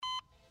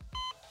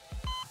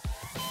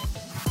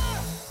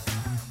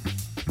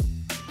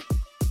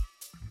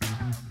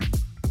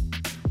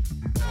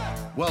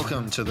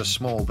Welcome to the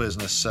Small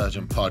Business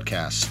Surgeon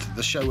Podcast,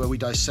 the show where we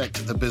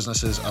dissect the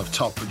businesses of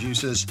top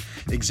producers,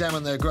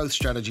 examine their growth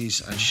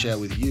strategies, and share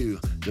with you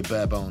the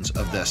bare bones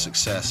of their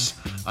success.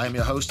 I am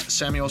your host,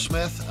 Samuel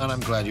Smith, and I'm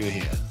glad you're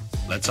here.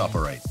 Let's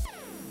operate.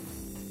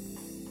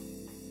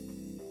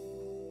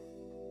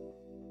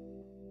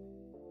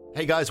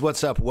 Hey guys,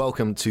 what's up?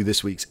 Welcome to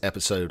this week's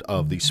episode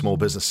of the Small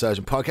Business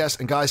Surgeon Podcast.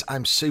 And guys,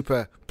 I'm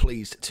super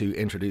pleased to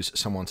introduce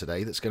someone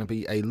today that's going to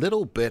be a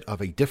little bit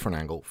of a different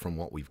angle from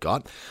what we've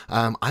got.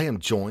 I am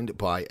joined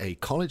by a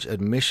college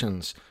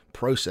admissions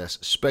process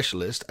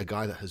specialist, a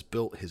guy that has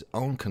built his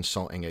own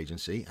consulting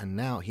agency, and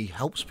now he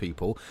helps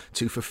people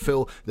to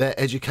fulfill their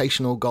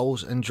educational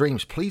goals and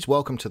dreams. Please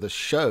welcome to the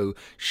show,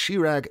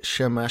 Shirag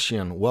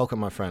Shemmassian. Welcome,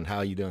 my friend. How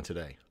are you doing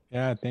today?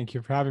 Yeah, thank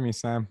you for having me,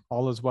 Sam.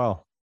 All is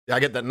well. I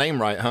get that name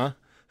right, huh?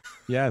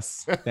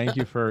 Yes. Thank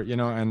you for,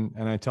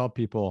 and I tell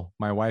people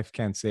my wife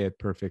can't say it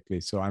perfectly.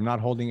 So I'm not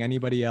holding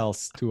anybody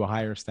else to a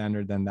higher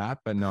standard than that.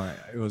 But no,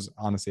 it was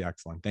honestly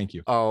excellent. Thank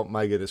you. Oh,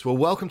 my goodness. Well,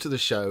 welcome to the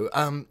show.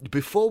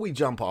 Before we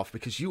jump off,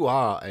 because you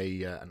are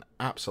an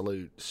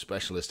absolute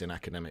specialist in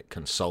academic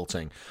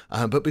consulting.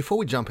 But before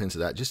we jump into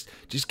that,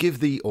 just give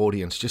the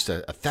audience just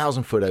a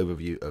 1,000-foot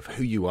overview of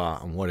who you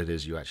are and what it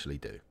is you actually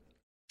do.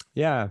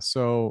 Yeah.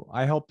 So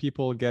I help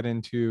people get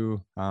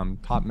into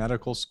top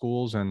medical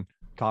schools and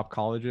top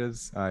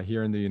colleges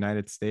here in the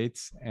United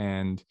States.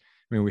 And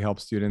I mean, we help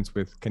students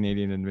with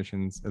Canadian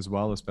admissions as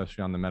well,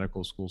 especially on the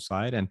medical school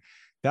side. And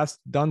that's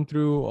done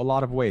through a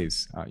lot of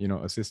ways,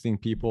 assisting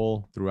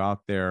people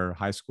throughout their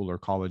high school or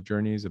college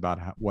journeys about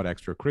what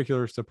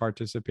extracurriculars to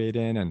participate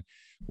in and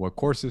what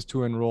courses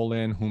to enroll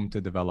in, whom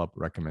to develop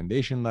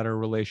recommendation letter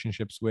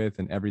relationships with,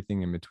 and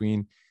everything in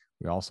between.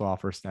 We also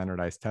offer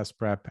standardized test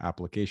prep,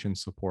 application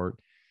support,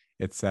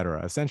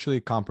 etc. Essentially,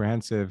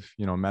 comprehensive,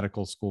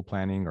 medical school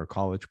planning or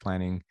college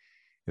planning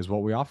is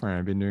what we offer, and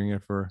I've been doing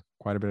it for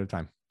quite a bit of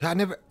time. I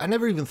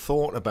never even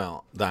thought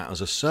about that as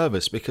a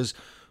service, because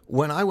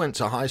when I went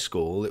to high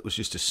school, it was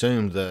just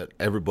assumed that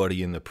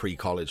everybody in the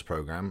pre-college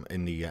program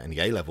in the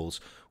A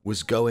levels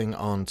was going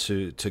on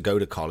to go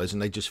to college,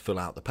 and they just fill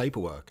out the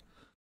paperwork.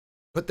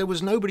 But there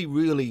was nobody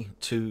really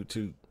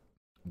to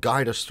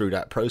guide us through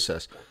that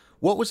process.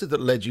 What was it that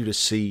led you to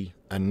see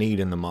a need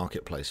in the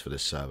marketplace for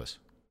this service?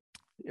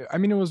 I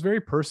mean, it was very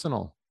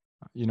personal.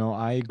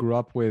 I grew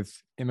up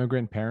with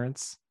immigrant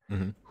parents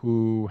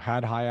who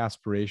had high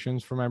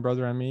aspirations for my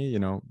brother and me,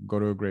 go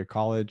to a great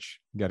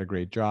college, get a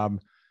great job,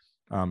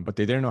 but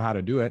they didn't know how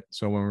to do it.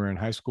 So when we were in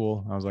high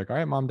school, I was like, all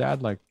right, mom,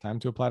 dad, time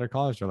to apply to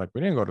college. They're like,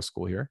 we didn't go to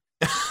school here.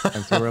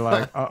 And so we're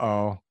like,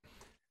 uh-oh.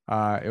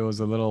 It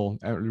was a little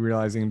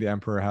realizing the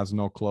emperor has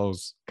no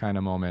clothes kind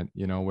of moment,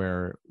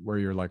 where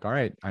you're like, all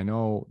right, I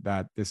know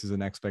that this is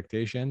an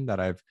expectation that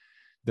I've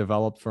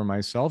developed for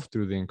myself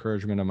through the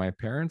encouragement of my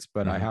parents,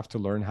 but I have to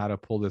learn how to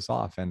pull this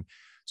off. And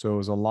so it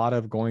was a lot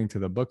of going to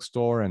the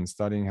bookstore and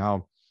studying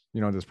how,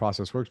 this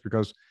process works,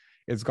 because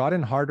it's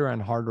gotten harder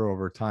and harder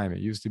over time.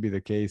 It used to be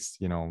the case,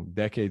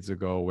 decades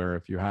ago, where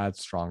if you had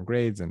strong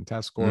grades and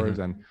test scores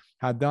and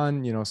had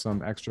done,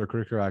 some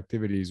extracurricular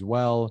activities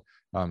well,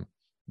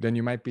 then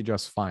you might be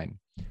just fine.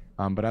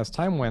 But as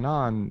time went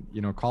on,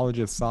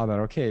 colleges saw that,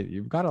 okay,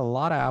 you've got a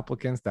lot of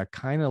applicants that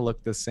kind of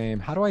look the same.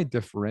 How do I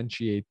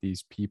differentiate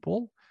these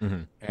people?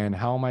 And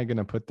how am I going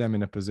to put them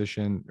in a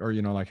position, or,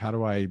 how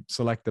do I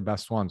select the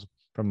best ones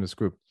from this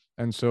group?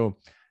 And so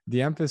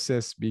the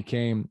emphasis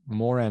became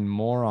more and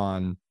more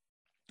on,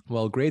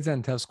 well, grades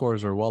and test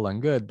scores are well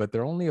and good, but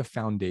they're only a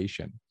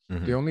foundation.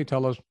 They only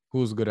tell us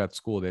who's good at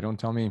school. They don't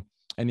tell me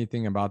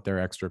anything about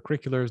their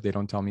extracurriculars. They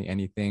don't tell me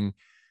anything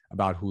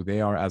about who they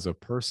are as a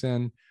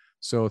person.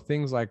 So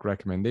things like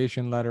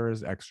recommendation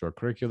letters,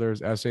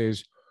 extracurriculars,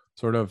 essays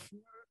sort of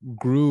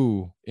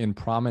grew in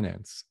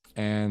prominence.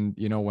 And,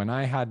 when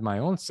I had my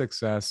own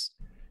success,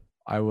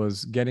 I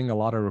was getting a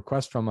lot of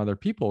requests from other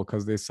people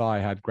because they saw I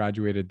had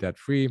graduated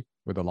debt-free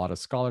with a lot of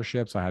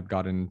scholarships. I had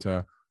gotten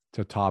into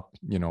top,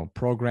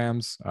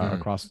 programs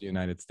across the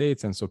United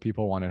States. And so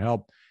people wanted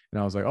help.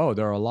 And I was like, oh,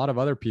 there are a lot of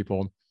other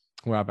people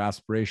who have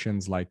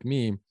aspirations like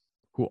me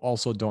who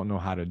also don't know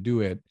how to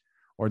do it.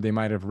 Or they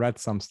might have read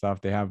some stuff.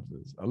 They have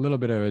a little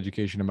bit of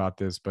education about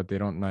this, but they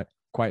don't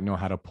quite know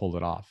how to pull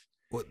it off.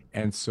 What?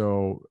 And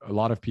so a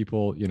lot of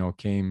people,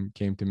 came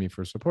to me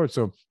for support.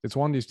 So it's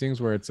one of these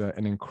things where it's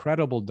an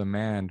incredible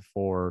demand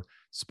for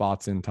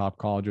spots in top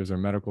colleges or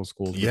medical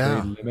schools with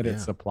very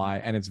limited supply.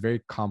 And it's very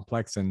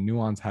complex and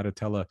nuanced how to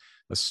tell a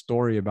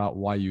story about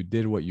why you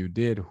did what you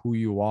did, who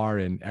you are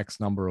in X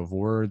number of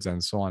words,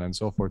 and so on and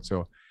so forth.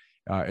 So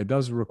it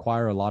does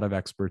require a lot of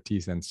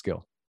expertise and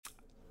skill.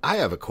 I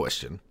have a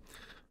question.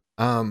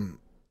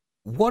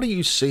 What are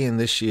you seeing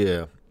this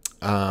year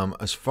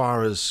as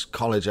far as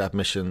college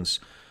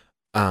admissions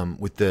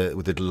with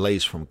the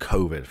delays from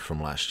COVID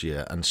from last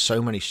year, and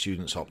so many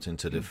students opting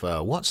to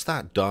defer? What's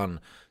that done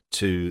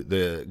to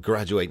the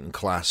graduating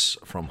class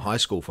from high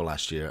school for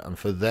last year and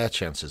for their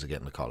chances of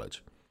getting to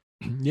college?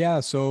 Yeah,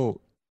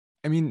 so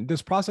I mean,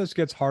 this process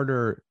gets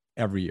harder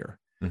every year,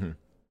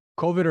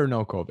 COVID or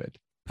no COVID.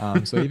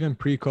 So even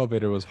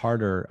pre-COVID, it was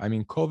harder. I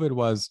mean, COVID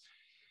was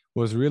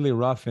was really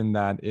rough in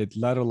that it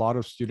led a lot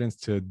of students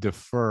to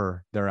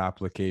defer their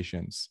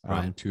applications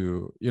Right.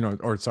 to,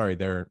 or sorry,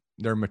 their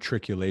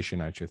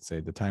matriculation, I should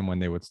say, the time when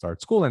they would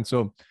start school. And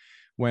so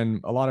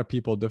when a lot of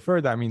people defer,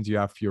 that means you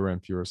have fewer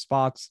and fewer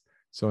spots.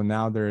 So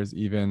now there's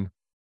even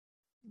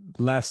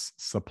less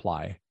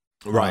supply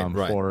Right.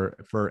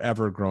 for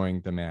ever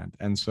growing demand.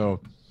 And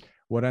so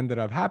what ended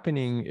up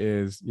happening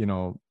is,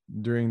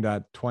 during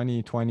that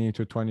 2020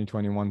 to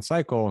 2021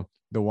 cycle,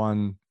 the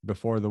one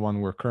before the one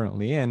we're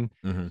currently in,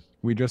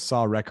 we just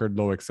saw record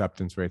low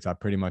acceptance rates at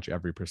pretty much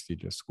every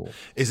prestigious school.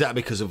 Is that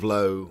because of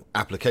low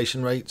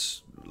application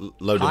rates,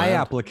 low demand? High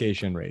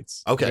application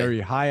rates. Okay. Very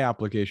high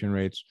application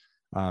rates.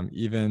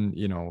 Even,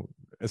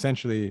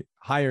 essentially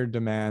higher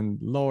demand,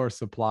 lower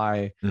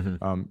supply.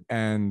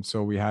 And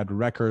so we had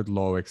record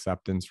low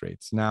acceptance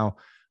rates. Now,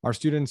 our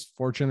students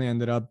fortunately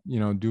ended up,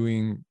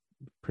 doing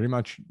pretty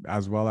much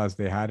as well as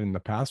they had in the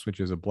past, which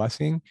is a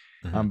blessing.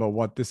 But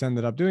what this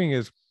ended up doing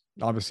is,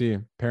 obviously,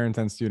 parents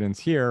and students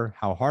hear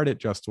how hard it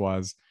just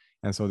was.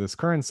 And so this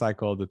current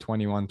cycle, the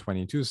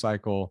 21-22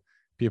 cycle,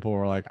 people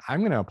were like, I'm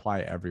going to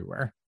apply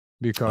everywhere.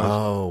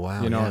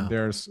 Because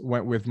there's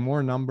with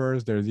more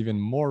numbers, there's even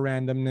more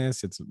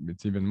randomness.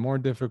 It's even more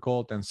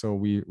difficult, and so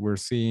we're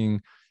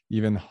seeing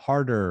even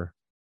harder,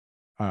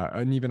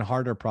 an even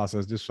harder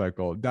process this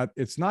cycle. That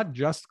it's not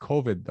just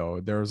COVID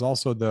though. There's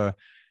also the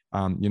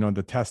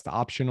the test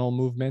optional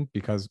movement,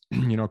 because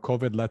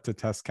COVID led to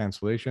test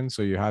cancellation.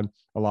 So you had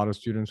a lot of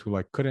students who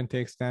couldn't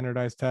take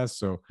standardized tests,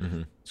 so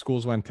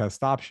schools went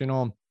test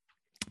optional.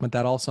 But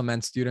that also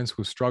meant students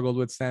who struggled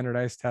with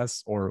standardized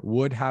tests or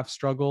would have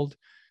struggled,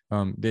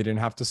 they didn't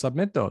have to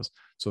submit those.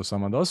 So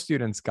some of those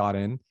students got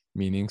in,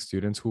 meaning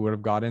students who would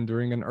have gotten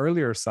during an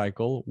earlier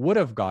cycle would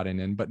have gotten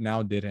in, but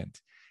now didn't.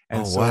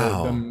 And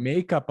the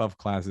makeup of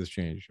classes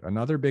changed.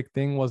 Another big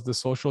thing was the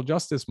social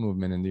justice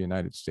movement in the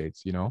United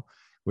States,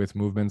 with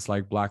movements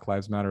like Black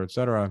Lives Matter, et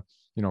cetera.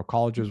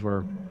 Colleges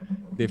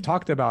they've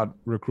talked about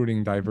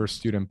recruiting diverse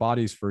student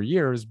bodies for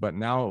years, but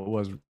now it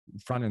was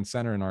front and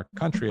center in our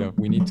country of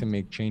we need to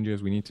make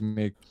changes. We need to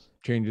make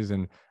changes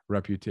in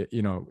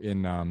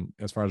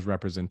as far as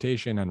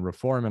representation and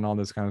reform and all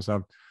this kind of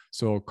stuff.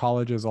 So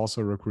colleges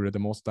also recruited the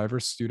most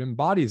diverse student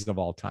bodies of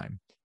all time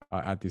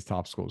at these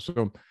top schools.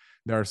 So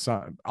there are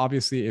some,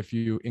 obviously, if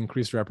you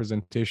increase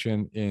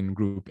representation in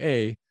group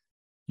A,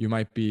 you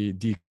might be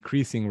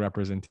decreasing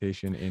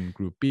representation in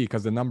group B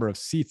because the number of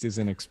seats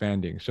isn't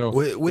expanding. So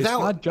without, it's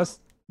not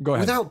just, go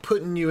ahead. Without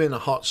putting you in a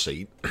hot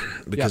seat,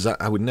 because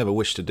I would never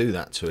wish to do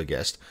that to a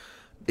guest,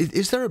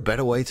 is there a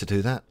better way to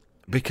do that?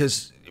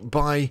 Because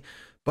by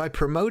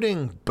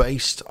promoting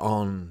based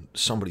on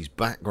somebody's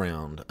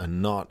background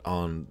and not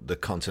on the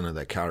content of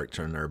their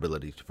character and their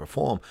ability to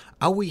perform,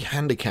 are we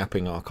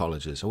handicapping our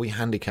colleges? Are we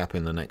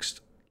handicapping the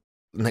next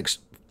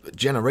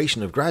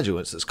generation of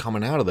graduates that's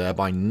coming out of there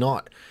by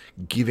not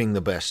giving the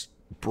best,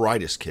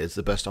 brightest kids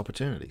the best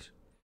opportunities?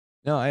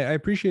 No, I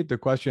appreciate the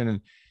question.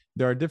 And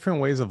there are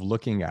different ways of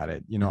looking at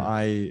it.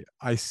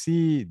 I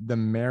see the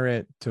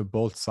merit to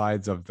both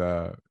sides of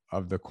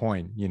the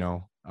coin.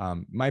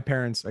 My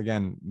parents,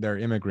 again, they're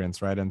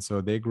immigrants, right? And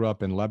so they grew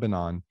up in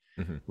Lebanon,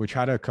 which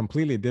had a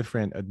completely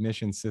different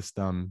admission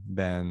system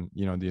than,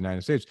 the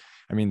United States.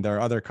 I mean, there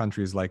are other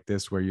countries like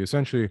this where you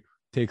essentially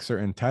take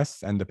certain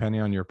tests, and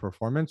depending on your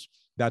performance,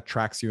 that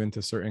tracks you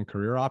into certain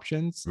career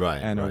options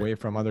away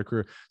from other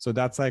career. So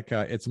that's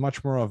it's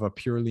much more of a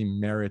purely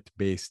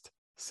merit-based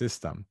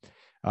system.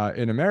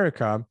 In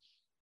America,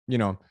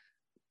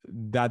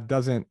 that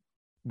doesn't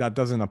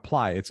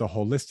apply. It's a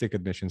holistic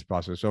admissions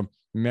process. So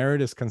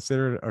merit is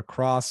considered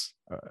across,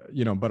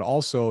 but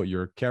also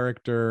your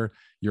character,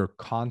 your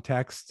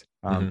context,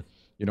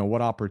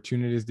 what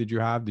opportunities did you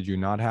have? Did you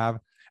not have?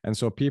 And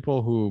so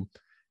people who,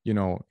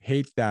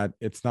 hate that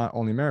it's not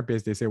only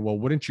merit-based, they say, well,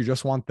 wouldn't you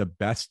just want the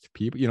best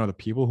people, the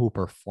people who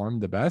perform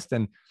the best?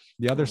 And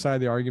the other side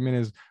of the argument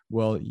is,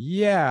 well,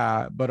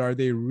 yeah, but are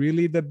they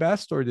really the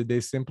best, or did they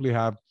simply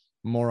have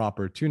more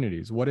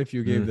opportunities? What if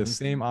you gave the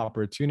same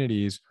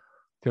opportunities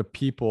to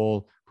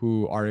people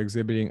who are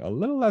exhibiting a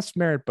little less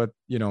merit, but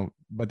they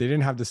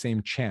didn't have the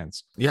same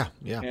chance? Yeah.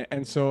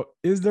 And so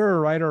is there a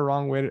right or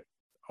wrong way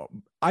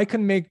I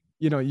can make,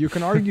 you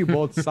can argue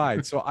both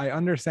sides. So I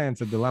understand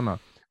it's a dilemma.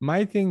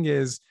 My thing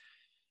is,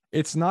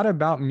 it's not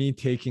about me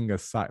taking a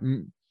side.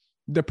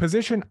 The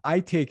position I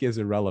take is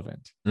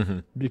irrelevant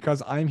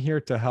because I'm here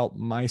to help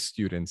my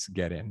students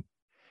get in.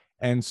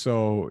 And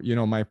so,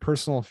 my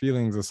personal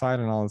feelings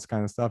aside and all this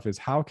kind of stuff is,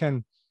 how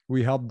can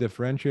we help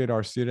differentiate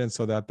our students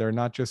so that they're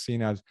not just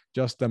seen as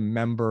just a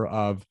member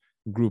of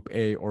group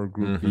A or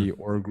group B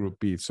or group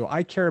B? So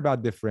I care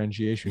about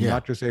differentiation,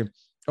 not just say,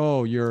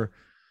 oh, you're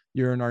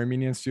an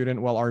Armenian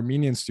student. Well,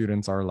 Armenian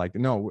students are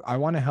no, I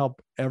want to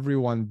help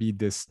everyone be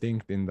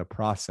distinct in the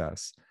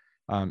process,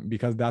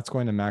 because that's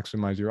going to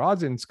maximize your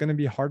odds. And it's going to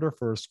be harder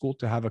for a school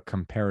to have a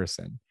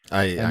comparison.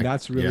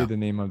 That's really the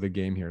name of the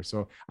game here.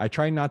 So I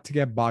try not to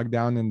get bogged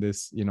down in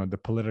this, the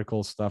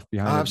political stuff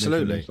behind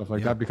absolutely and stuff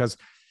like that, because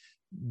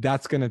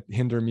that's going to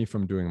hinder me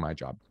from doing my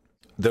job.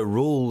 the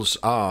rules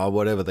are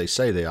whatever they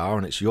say they are,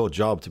 and it's your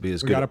job to be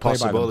as good as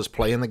possible as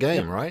playing the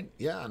game, right?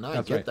 Yeah, no,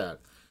 I get that.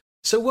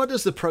 So what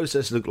does the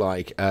process look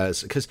like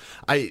because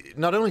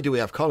not only do we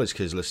have college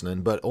kids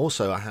listening, but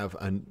also I have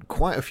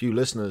quite a few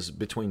listeners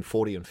between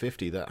 40 and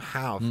 50 that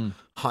have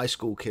high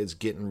school kids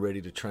getting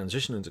ready to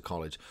transition into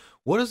college.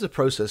 What does the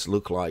process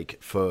look like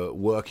for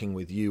working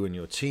with you and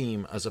your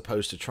team as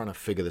opposed to trying to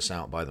figure this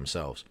out by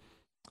themselves?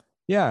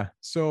 Yeah.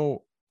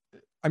 So,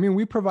 I mean,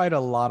 we provide a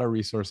lot of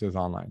resources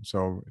online.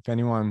 So if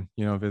anyone,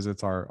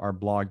 visits our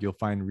blog, you'll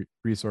find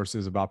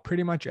resources about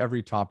pretty much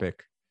every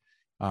topic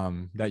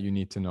that you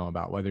need to know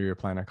about, whether you're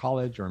applying to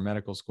college or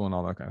medical school and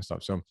all that kind of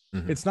stuff. So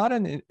it's not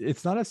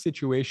a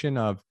situation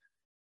of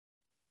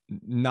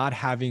not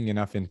having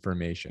enough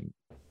information.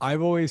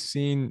 I've always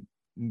seen,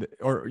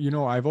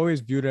 I've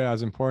always viewed it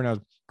as important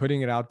as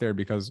putting it out there,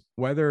 because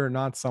whether or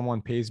not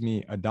someone pays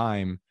me a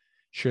dime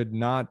should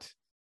not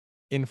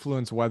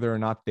influence whether or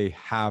not they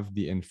have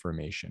the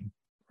information,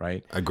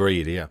 right?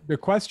 Agreed, yeah. The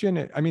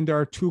question, I mean, there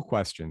are two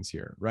questions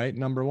here, right?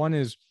 Number one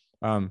is,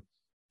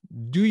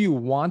 do you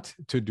want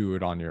to do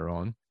it on your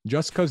own?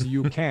 Just because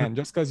you can,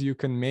 just because you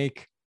can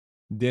make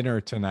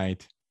dinner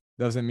tonight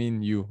doesn't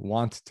mean you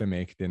want to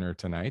make dinner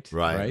tonight.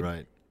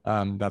 Right.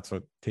 That's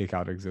what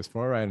takeout exists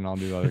for, right? And all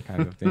these other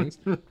kinds of things.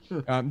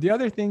 The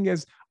other thing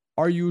is,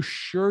 are you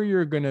sure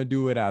you're going to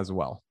do it as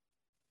well?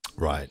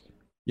 Right.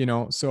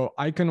 So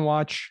I can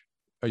watch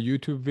a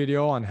YouTube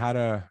video on how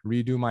to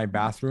redo my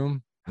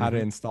bathroom, how to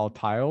install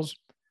tiles.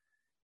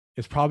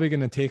 It's probably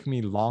going to take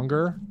me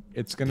longer.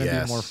 It's going to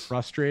be more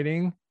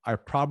frustrating. I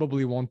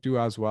probably won't do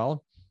as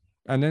well.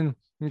 And then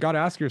you got to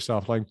ask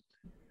yourself, like,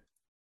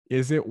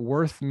 is it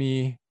worth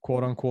me,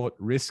 quote unquote,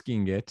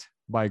 risking it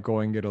by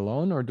going it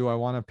alone? Or do I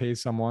want to pay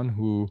someone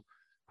who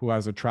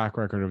has a track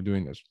record of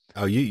doing this?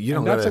 Oh, you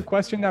don't. That's a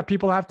question that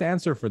people have to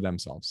answer for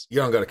themselves. You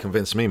don't got to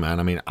convince me, man.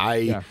 I mean,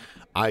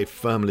 I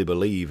firmly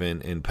believe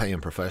in paying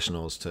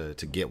professionals to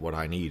get what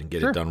I need and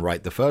get it done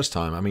right the first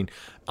time. I mean,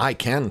 I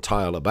can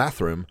tile a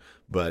bathroom,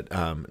 but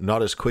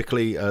not as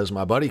quickly as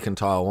my buddy can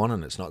tile one,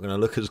 and it's not going to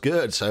look as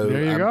good. So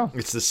there you go.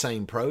 It's the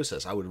same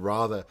process. I would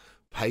rather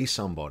pay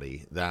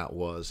somebody that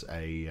was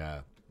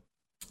an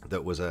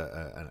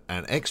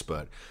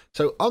expert.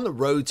 So on the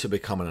road to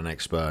becoming an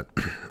expert,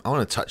 I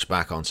want to touch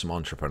back on some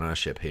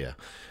entrepreneurship here,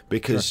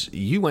 because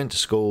you went to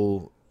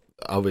school,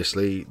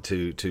 obviously,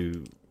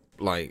 to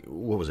like,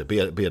 what was it? Be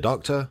a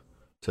doctor?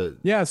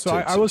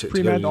 I was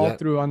pre-med all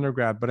through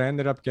undergrad, but I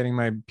ended up getting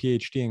my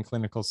PhD in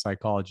clinical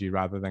psychology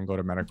rather than go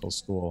to medical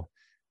school.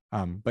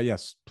 But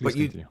yes, please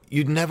continue.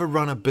 You'd never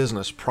run a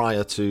business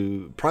prior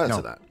to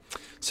that.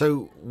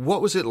 So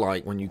what was it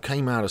like when you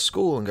came out of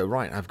school and go,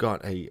 right, I've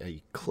got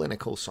a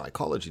clinical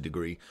psychology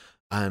degree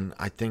and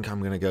I think I'm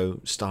going to go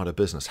start a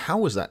business? How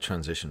was that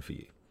transition for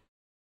you?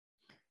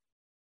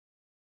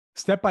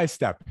 Step by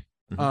step.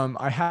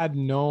 I had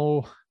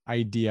no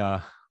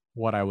idea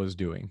what I was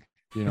doing.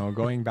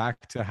 Going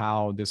back to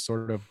how this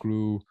sort of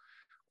grew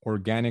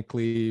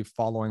organically,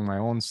 following my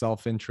own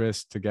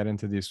self-interest to get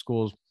into these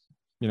schools.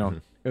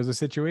 It was a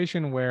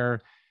situation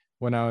where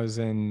when I was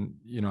I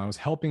was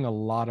helping a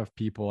lot of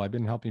people. I've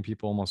been helping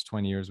people almost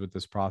 20 years with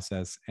this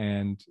process.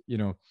 And,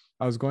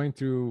 I was going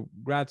through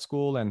grad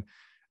school, and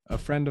a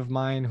friend of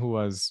mine who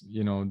was,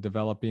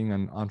 developing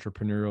an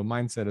entrepreneurial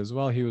mindset as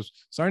well, he was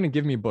starting to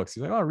give me books.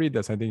 He's like, oh, read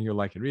this. I think you'll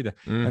like it. Read it.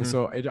 And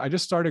so I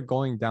just started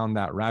going down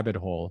that rabbit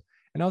hole.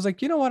 And I was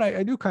like, you know what?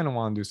 I do kind of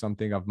want to do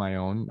something of my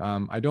own.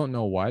 I don't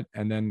know what.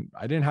 And then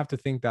I didn't have to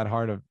think that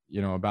hard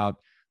about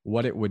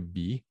what it would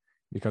be,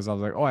 because I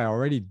was like, oh, I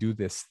already do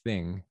this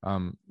thing.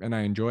 And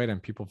I enjoy it,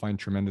 and people find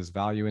tremendous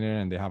value in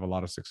it, and they have a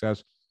lot of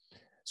success.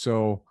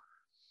 So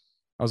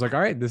I was like,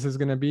 all right, this is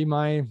going to be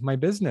my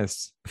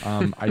business.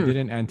 I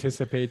didn't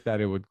anticipate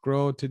that it would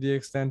grow to the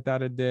extent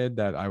that it did,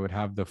 that I would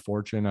have the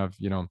fortune of,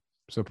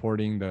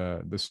 supporting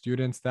the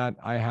students that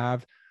I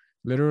have.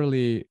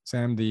 Literally,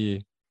 Sam,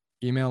 the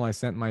email I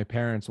sent my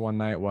parents one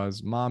night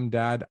was, Mom,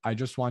 Dad, I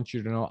just want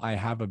you to know I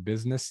have a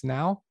business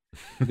now.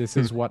 This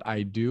is what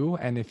I do.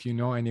 And if you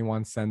know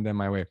anyone, send them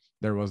my way.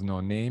 There was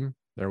no name.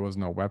 There was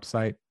no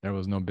website. There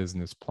was no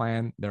business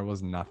plan. There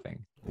was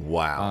nothing.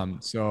 Wow.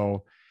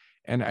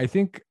 And I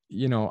think,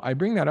 I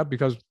bring that up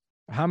because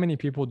how many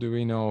people do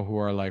we know who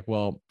are like,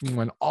 well,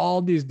 when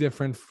all these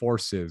different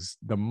forces,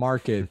 the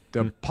market,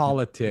 the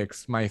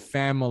politics, my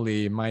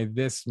family, my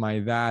this, my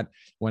that,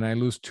 when I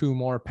lose 2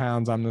 more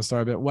pounds, I'm going to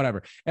start a bit,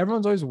 whatever.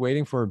 Everyone's always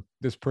waiting for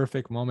this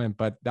perfect moment,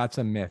 but that's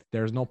a myth.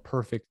 There's no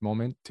perfect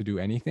moment to do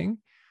anything.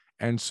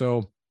 And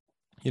so,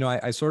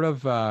 I sort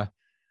of,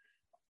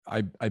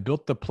 I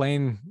built the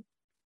plane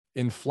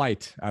in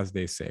flight, as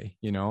they say,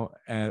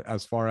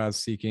 as far as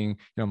seeking,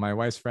 my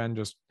wife's friend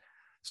just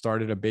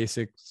started a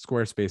basic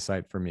Squarespace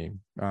site for me.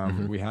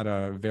 We had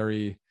a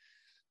very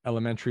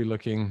elementary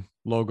looking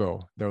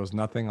logo. There was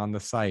nothing on the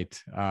site.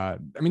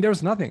 There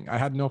was nothing. I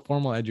had no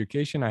formal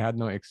education. I had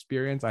no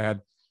experience. I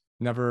had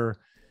never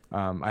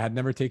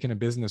taken a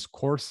business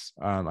course.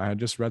 I had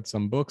just read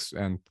some books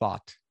and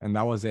thought, and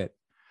that was it.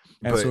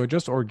 And so it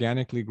just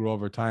organically grew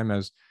over time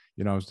as,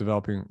 I was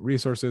developing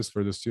resources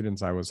for the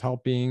students I was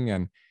helping,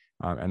 and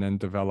then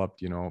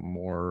developed,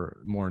 more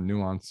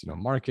nuanced,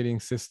 marketing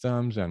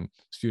systems and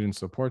student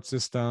support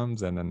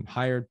systems, and then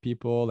hired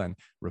people and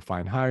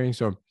refined hiring.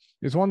 So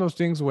it's one of those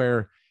things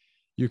where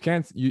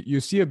you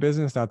see a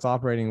business that's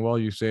operating well,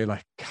 you say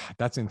like, God,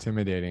 that's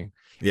intimidating.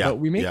 Yeah. But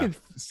we make yeah. it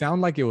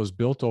sound like it was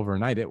built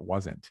overnight. It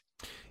wasn't.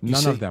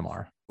 None of them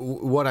are.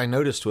 What I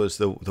noticed was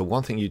the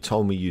one thing you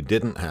told me you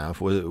didn't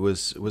have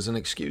was an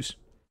excuse.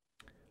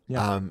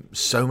 Yeah.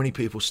 So many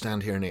people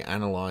stand here and they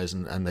analyze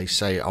and they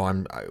say, oh,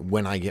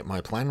 when I get my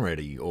plan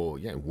ready, or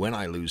when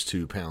I lose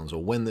 2 pounds,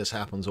 or when this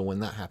happens, or when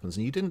that happens.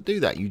 And you didn't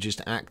do that. You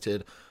just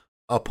acted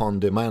upon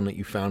demand that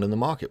you found in the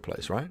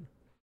marketplace, right?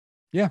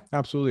 Yeah,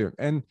 absolutely.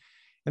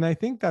 And I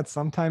think that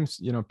sometimes,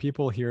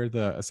 people hear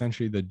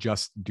essentially the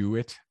just do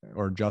it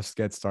or just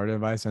get started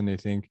advice, and they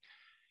think,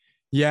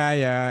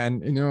 yeah.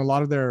 And, a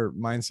lot of their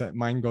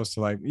mind goes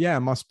to like, yeah,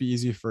 it must be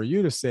easy for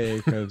you to say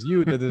because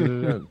you,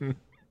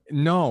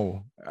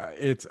 no,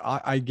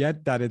 I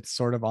get that it's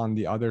sort of on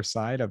the other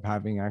side of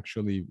having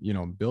actually,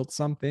 built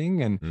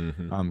something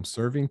and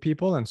serving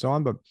people and so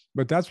on.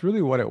 But that's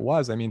really what it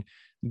was. I mean,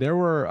 there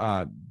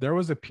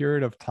was a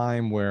period of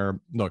time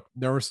where, look,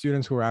 there were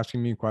students who were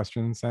asking me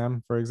questions,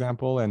 Sam, for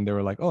example, and they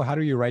were like, oh, how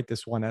do you write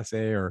this one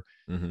essay or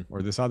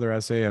this other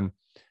essay? And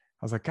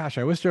I was like, gosh,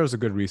 I wish there was a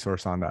good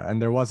resource on that.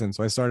 And there wasn't.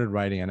 So I started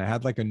writing, and I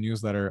had like a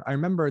newsletter. I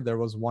remember there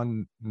was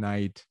one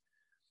night,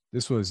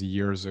 this was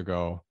years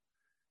ago,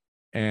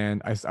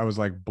 and I was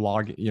like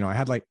blogging, I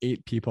had like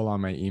 8 people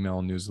on my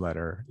email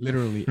newsletter,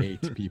 literally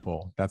 8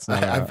 people. That's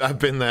not I've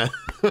been there.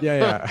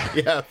 Yeah.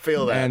 Yeah, I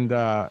feel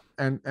that.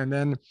 And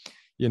then,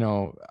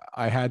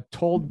 I had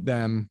told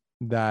them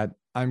that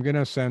I'm going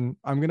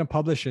to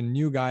publish a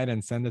new guide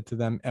and send it to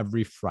them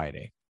every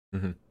Friday.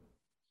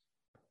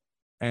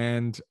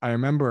 And I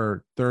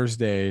remember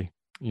Thursday,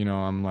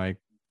 I'm like,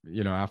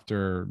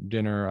 after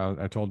dinner,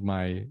 I told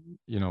my,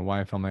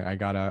 wife, I'm like, I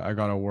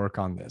gotta work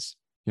on this,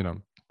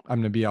 I'm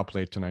going to be up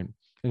late tonight.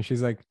 And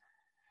she's like,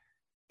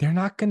 they're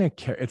not going to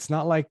care. It's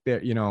not like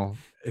they're,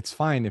 it's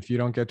fine if you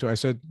don't get to it. I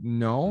said,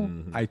 no,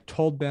 I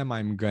told them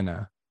I'm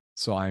gonna,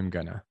 so I'm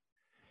gonna.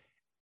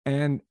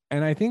 And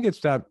I think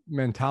it's that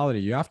mentality.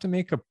 You have to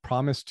make a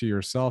promise to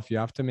yourself. You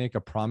have to make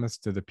a promise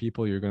to the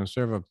people you're going to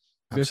serve of,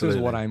 this Absolutely.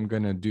 Is what I'm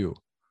going to do.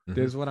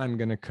 This is what I'm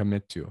going to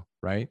commit to,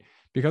 right?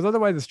 Because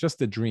otherwise it's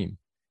just a dream.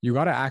 You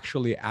got to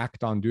actually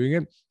act on doing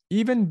it.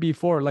 Even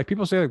before, like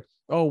people say, like,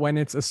 oh, when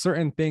it's a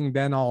certain thing,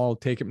 then I'll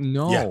take it.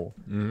 No,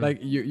 like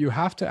you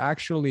have to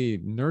actually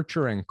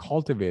nurture and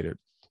cultivate it.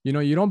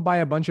 You don't buy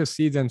a bunch of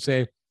seeds and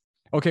say,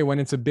 okay, when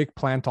it's a big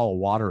plant, I'll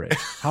water it.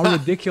 How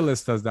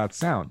ridiculous does that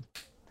sound?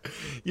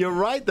 You're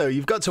right, though.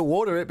 You've got to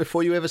water it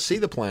before you ever see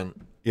the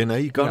plant.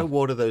 You've got to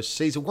water those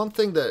seeds. One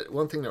thing that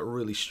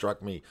really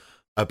struck me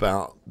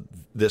about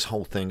this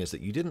whole thing is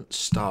that you didn't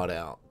start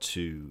out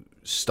to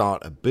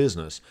start a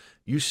business.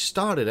 You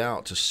started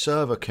out to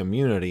serve a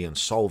community and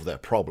solve their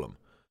problem.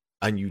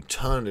 And you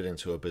turned it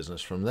into a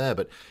business from there.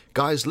 But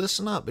guys,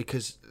 listen up,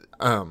 because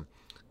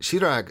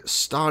Shirag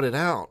started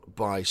out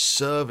by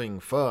serving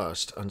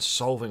first and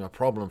solving a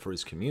problem for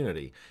his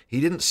community.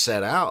 He didn't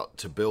set out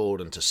to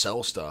build and to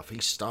sell stuff. He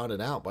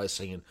started out by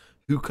saying,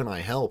 who can I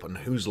help and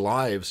whose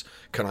lives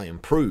can I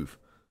improve?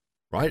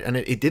 Right? And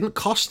it didn't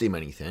cost him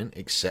anything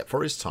except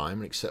for his time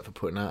and except for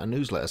putting out a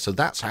newsletter. So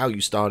that's how you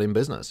start in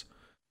business.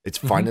 It's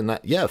finding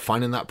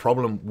that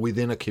problem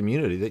within a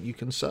community that you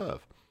can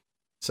serve.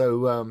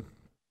 So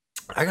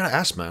I got to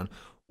ask, man,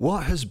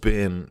 what has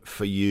been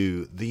for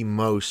you the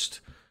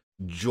most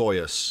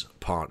joyous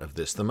part of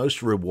this, the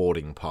most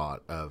rewarding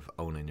part of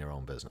owning your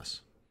own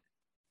business?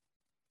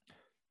 I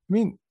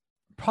mean,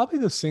 probably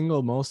the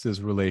single most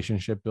is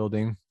relationship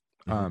building.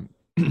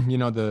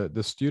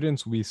 The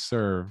students we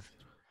serve,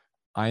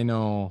 I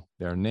know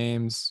their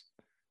names.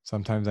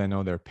 Sometimes I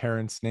know their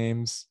parents'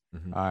 names.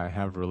 I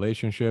have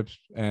relationships.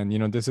 And,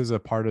 this is a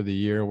part of the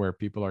year where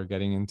people are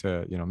getting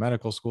into,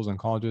 medical schools and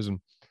colleges, and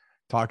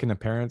talking to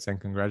parents and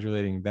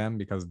congratulating them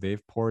because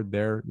they've poured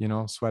their,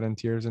 sweat and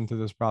tears into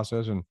this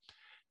process, and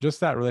just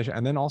that relation.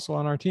 And then also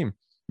on our team,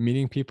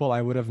 meeting people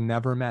I would have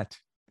never met.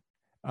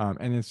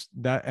 And it's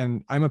that,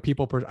 and I'm a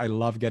people person. I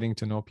love getting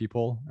to know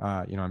people.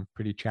 I'm a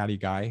pretty chatty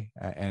guy,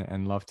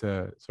 and love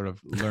to sort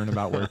of learn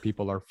about where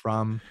people are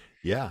from,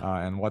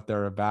 and what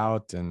they're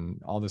about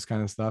and all this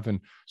kind of stuff.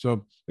 And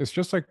so it's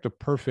just like the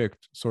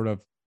perfect sort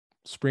of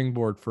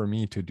springboard for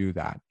me to do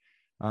that.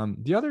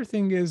 The other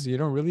thing is,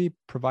 really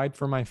provide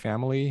for my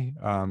family,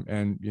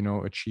 and,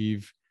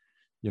 achieve,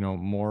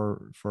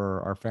 more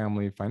for our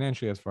family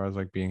financially, as far as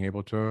like being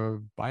able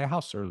to buy a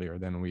house earlier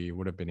than we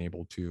would have been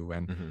able to.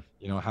 And,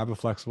 have a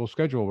flexible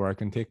schedule where I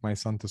can take my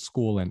son to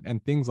school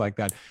and things like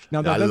that.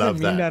 Now, that doesn't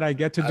mean that I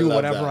get to do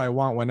whatever I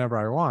want, whenever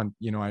I want.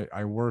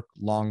 I work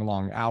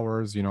long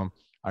hours,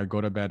 I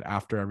go to bed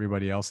after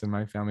everybody else in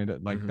my family.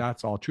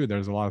 That's all true.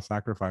 There's a lot of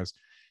sacrifice.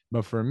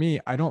 But for me,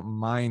 I don't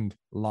mind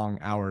long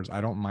hours. I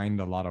don't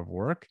mind a lot of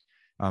work.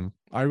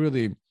 I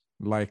really,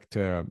 like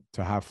to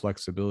have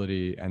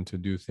flexibility and to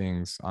do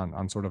things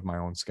on sort of my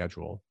own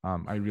schedule.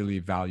 I really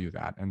value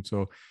that. And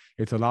so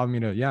it's allowed me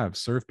to,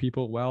 serve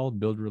people well,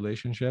 build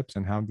relationships,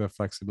 and have the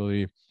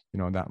flexibility,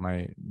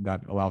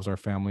 that allows our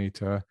family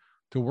to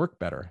work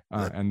better.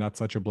 And that's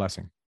such a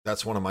blessing.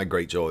 That's one of my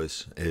great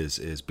joys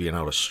is being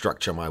able to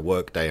structure my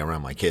work day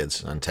around my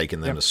kids and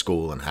taking them to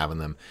school and having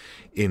them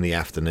in the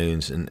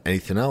afternoons. And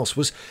anything else,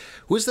 was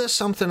there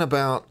something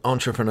about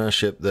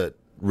entrepreneurship that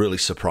really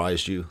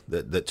surprised you,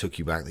 that took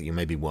you back, that you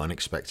maybe weren't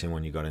expecting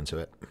when you got into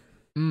it?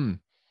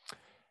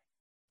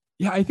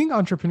 Yeah, I think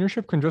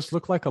entrepreneurship can just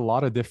look like a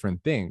lot of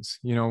different things.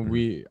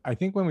 I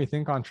think when we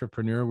think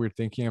entrepreneur, we're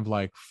thinking of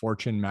like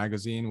Fortune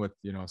magazine with,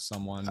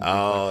 someone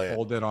with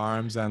folded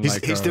arms, and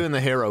he's doing the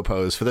hero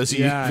pose. For those of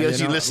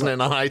you listening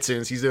on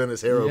iTunes, he's doing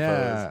this hero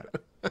pose.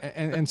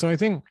 and so I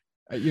think,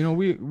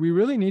 we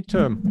really need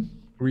to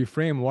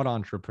reframe what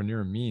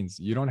entrepreneur means.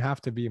 You don't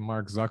have to be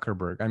Mark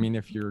Zuckerberg. I mean,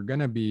 if you're going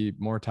to be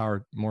more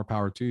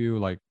power to you,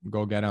 like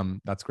go get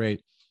them. That's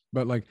great.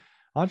 But like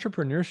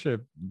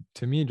entrepreneurship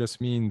to me just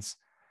means,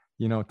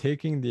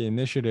 taking the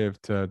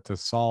initiative to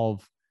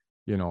solve,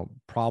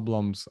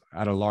 problems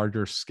at a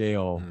larger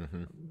scale,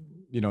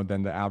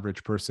 than the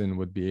average person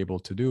would be able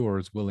to do or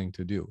is willing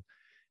to do.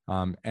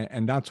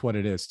 And that's what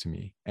it is to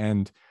me.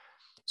 And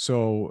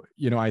so,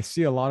 I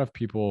see a lot of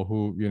people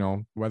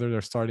who, whether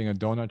they're starting a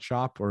donut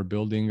shop or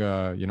building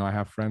I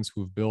have friends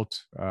who've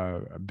built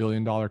 $1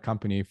 billion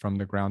company from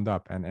the ground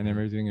up, and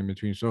everything in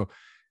between. So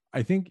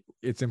I think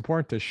it's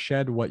important to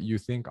shed what you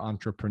think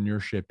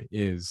entrepreneurship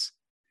is,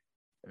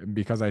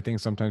 because I think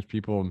sometimes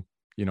people,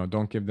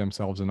 don't give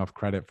themselves enough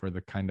credit for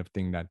the kind of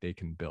thing that they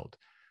can build.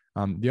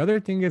 The other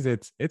thing is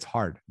it's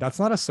hard. That's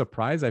not a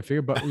surprise, I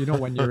figure, but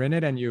when you're in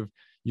it and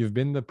you've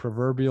been the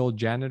proverbial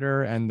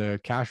janitor and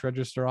the cash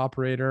register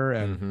operator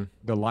and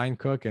the line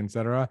cook,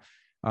 etc.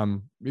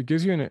 It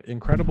gives you an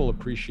incredible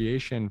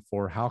appreciation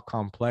for how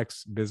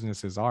complex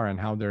businesses are and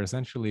how they're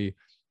essentially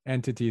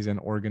entities and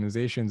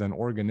organizations and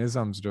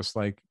organisms, just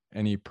like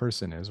any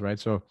person is, right?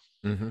 So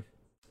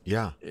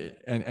yeah.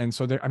 And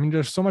so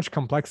there's so much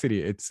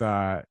complexity.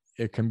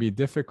 It can be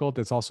difficult.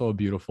 It's also a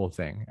beautiful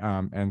thing.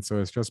 And so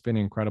it's just been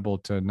incredible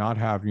to not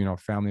have,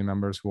 family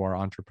members who are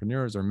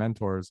entrepreneurs or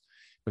mentors,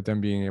 but then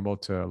being able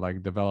to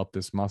like develop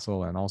this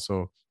muscle and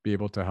also be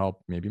able to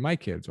help maybe my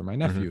kids or my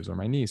nephews or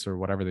my niece or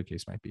whatever the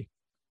case might be.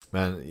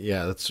 Man,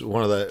 yeah, that's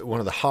one of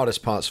the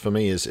hardest parts for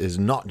me is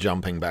not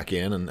jumping back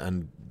in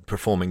and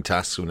performing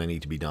tasks when they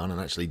need to be done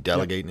and actually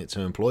delegating it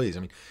to employees.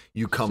 I mean,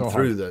 you come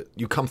through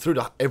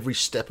to every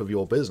step of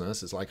your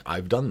business. It's like,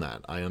 I've done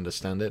that. I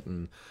understand it.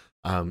 And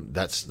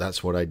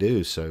that's what I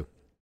do. So,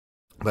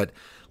 but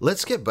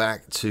let's get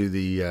back to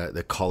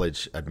the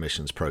college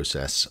admissions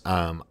process.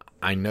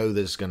 I know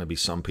there's going to be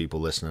some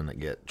people listening that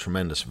get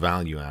tremendous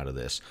value out of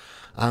this.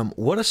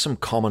 What are some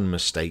common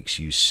mistakes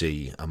you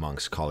see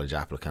amongst college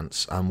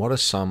applicants? What are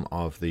some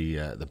of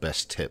the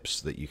best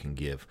tips that you can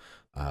give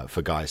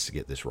for guys to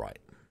get this right?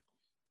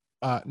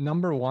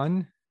 Number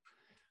one,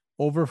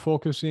 over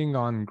focusing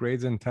on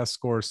grades and test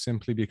scores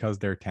simply because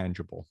they're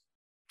tangible.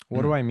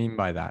 What do I mean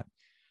by that?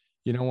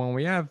 When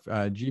we have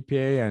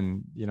GPA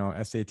and,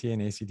 SAT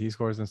and ACT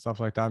scores and stuff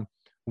like that,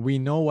 we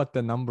know what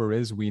the number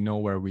is. We know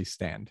where we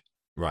stand.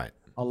 Right.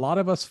 A lot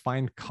of us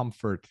find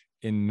comfort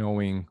in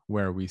knowing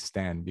where we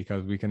stand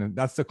because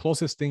that's the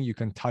closest thing you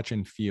can touch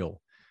and feel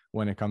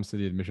when it comes to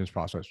the admissions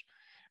process.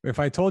 If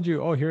I told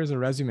you, oh, here's a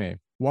resume,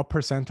 what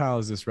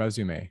percentile is this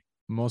resume?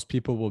 Most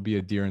people will be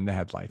a deer in the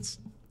headlights.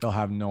 They'll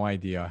have no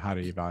idea how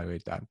to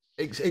evaluate that.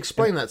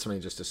 Explain that to me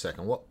just a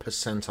second. What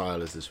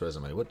percentile is this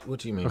resume? What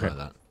do you mean by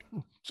that?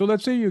 So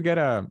let's say you get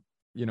a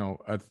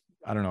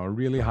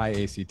really high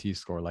ACT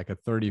score, like a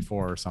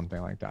 34 or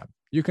something like that.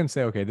 You can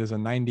say, okay, there's a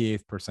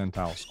 98th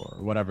percentile score,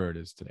 or whatever it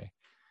is today,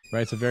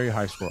 right? It's a very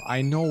high score.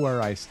 I know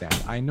where I stand.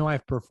 I know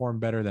I've performed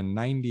better than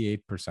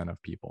 98%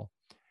 of people.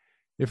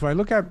 If I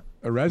look at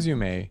a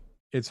resume,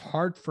 it's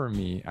hard for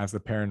me as a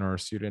parent or a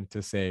student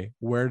to say,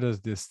 where does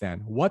this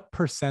stand? What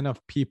percent of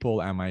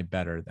people am I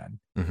better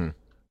than?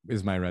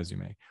 Is my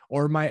resume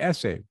or my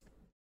essay?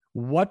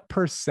 What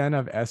percent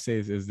of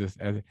essays is this?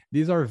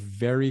 These are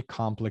very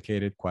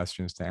complicated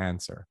questions to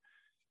answer.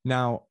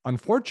 Now,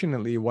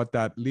 unfortunately, what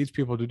that leads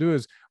people to do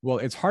is, well,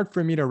 it's hard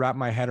for me to wrap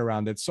my head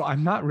around it. So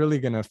I'm not really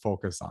going to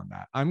focus on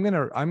that. I'm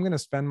going to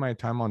spend my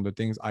time on the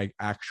things I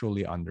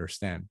actually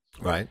understand.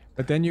 Right.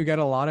 But then you get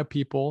a lot of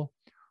people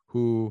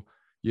who,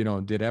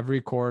 did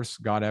every course,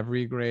 got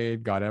every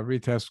grade, got every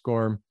test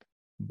score,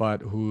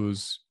 but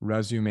whose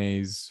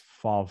resumes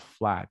fall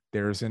flat.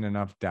 There isn't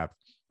enough depth.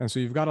 And so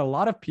you've got a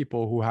lot of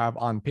people who have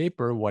on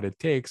paper what it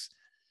takes,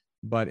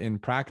 but in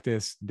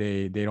practice,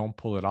 they don't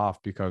pull it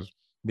off because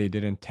they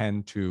didn't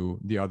tend to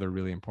the other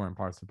really important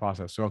parts of the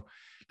process. So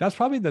that's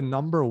probably the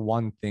number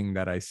one thing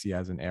that I see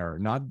as an error,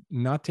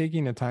 not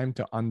taking the time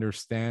to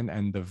understand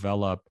and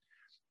develop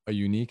a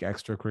unique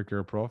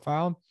extracurricular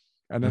profile.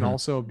 And then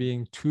also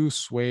being too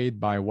swayed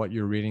by what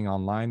you're reading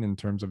online in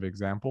terms of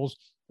examples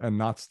and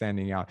not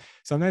standing out.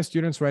 Sometimes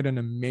students write an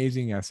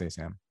amazing essay,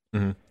 Sam.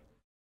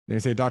 They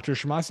say, Dr.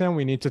 Shemmassian,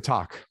 we need to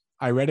talk.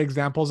 I read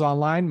examples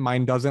online.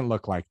 Mine doesn't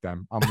look like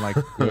them. I'm like,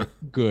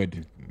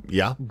 good,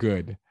 Yeah.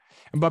 good.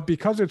 But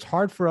because it's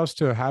hard for us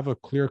to have a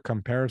clear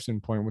comparison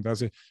point with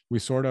us,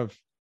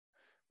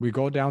 we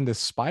go down this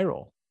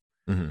spiral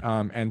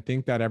and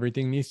think that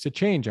everything needs to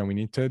change and we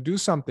need to do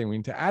something. We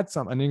need to add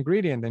an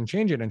ingredient and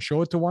change it and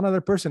show it to one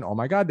other person. Oh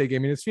my God, they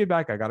gave me this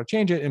feedback. I got to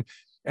change it.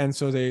 And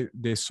so they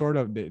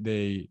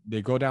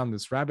go down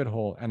this rabbit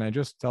hole. And I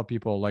just tell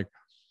people, like,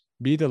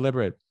 be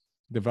deliberate,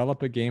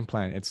 develop a game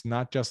plan. It's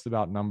not just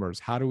about numbers.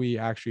 How do we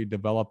actually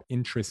develop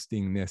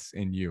interestingness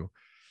in you?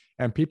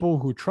 And people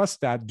who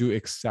trust that do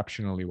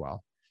exceptionally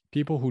well.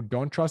 People who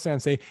don't trust it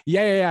and say,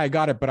 yeah, I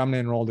got it, but I'm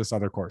going to enroll this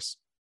other course.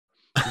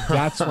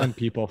 That's when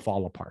people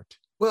fall apart.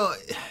 Well,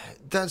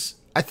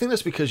 I think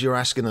that's because you're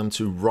asking them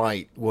to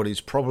write what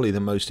is probably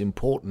the most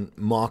important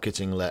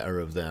marketing letter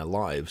of their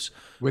lives.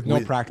 With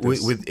no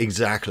practice.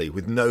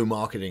 With no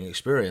marketing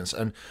experience.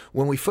 And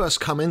when we first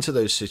come into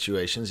those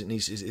situations,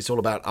 it's all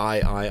about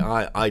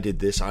I did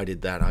this, I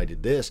did that, I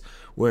did this.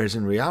 Whereas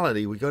in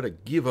reality, we got to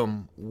give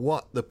them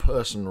what the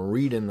person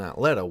reading that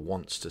letter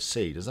wants to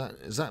see. Is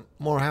that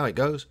more how it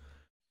goes?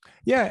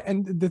 Yeah,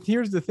 and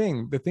here's the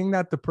thing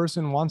that the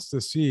person wants to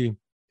see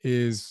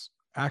is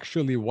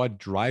actually what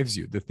drives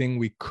you, the thing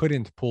we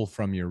couldn't pull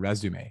from your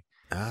resume.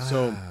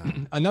 So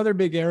another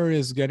big error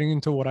is getting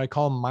into what I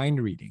call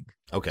mind reading.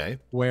 Okay.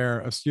 Where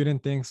a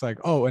student thinks like,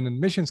 oh, an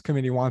admissions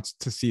committee wants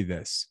to see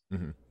this.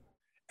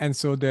 And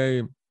so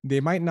they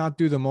might not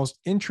do the most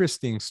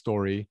interesting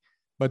story,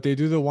 but they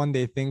do the one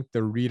they think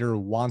the reader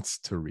wants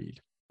to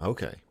read.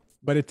 Okay.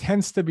 But it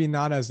tends to be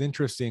not as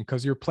interesting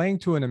because you're playing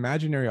to an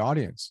imaginary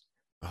audience.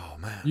 Oh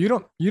man. You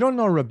don't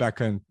know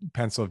Rebecca in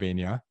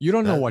Pennsylvania. You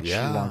don't know what she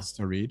wants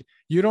to read.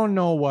 You don't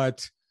know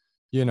what,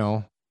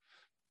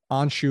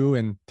 Anshu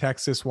in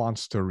Texas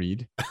wants to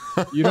read.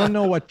 You don't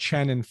know what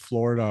Chen in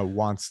Florida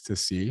wants to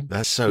see.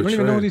 That's so true. You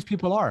don't even know who these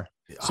people are.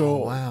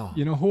 So, wow.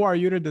 Who are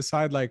you to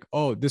decide like,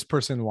 oh, this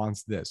person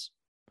wants this?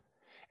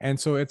 And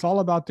so it's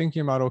all about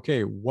thinking about,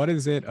 okay, what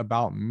is it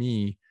about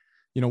me?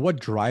 What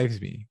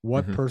drives me?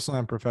 What personal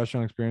and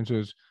professional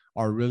experiences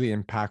are really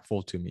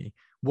impactful to me?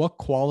 What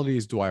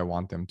qualities do I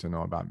want them to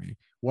know about me?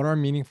 What are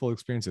meaningful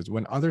experiences?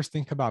 When others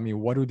think about me,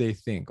 what do they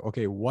think?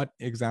 Okay, what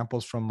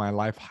examples from my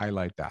life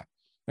highlight that?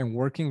 And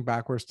working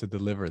backwards to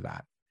deliver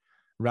that,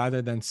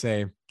 rather than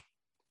say,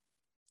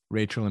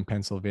 Rachel in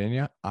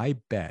Pennsylvania, I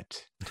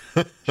bet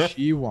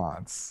she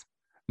wants.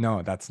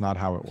 No, that's not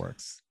how it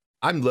works.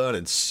 I'm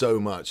learning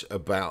so much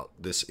about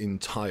this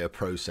entire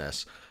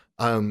process.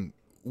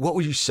 What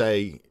would you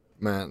say,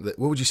 man?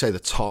 What would you say the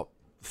top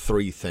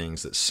 3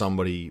 things that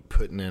somebody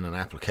putting in an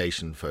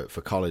application for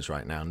college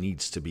right now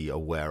needs to be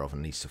aware of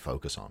and needs to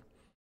focus on?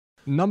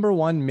 Number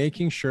 1,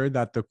 making sure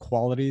that the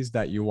qualities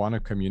that you want to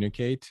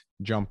communicate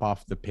jump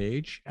off the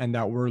page and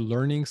that we're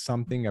learning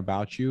something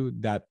about you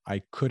that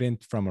I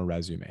couldn't from a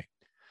resume.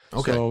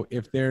 Okay. So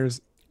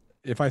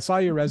if I saw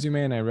your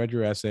resume and I read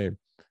your essay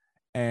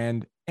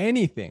and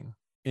anything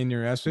in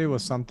your essay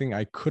was something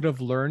I could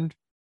have learned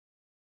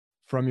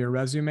from your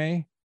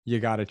resume, you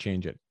got to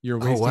change it. You're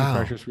wasting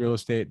precious real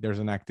estate. There's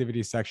an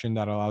activity section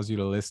that allows you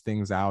to list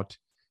things out.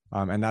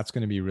 And that's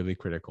going to be really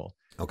critical.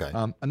 Okay.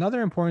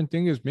 Another important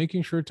thing is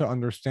making sure to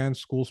understand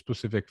school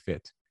specific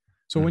fit.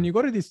 So when you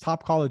go to these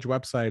top college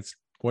websites,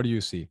 what do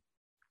you see?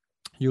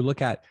 You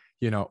look at,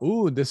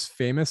 this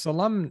famous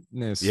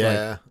alumnus,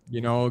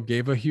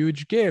 gave a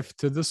huge gift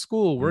to the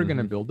school. We're going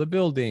to build a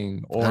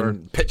building, or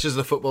and pictures of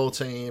the football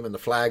team and the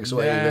flags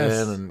waving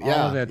and all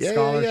of it,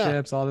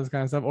 scholarships, all this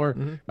kind of stuff. Or,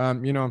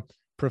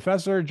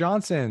 Professor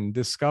Johnson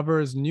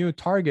discovers new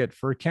target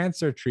for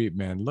cancer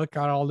treatment. Look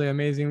at all the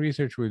amazing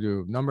research we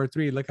do. Number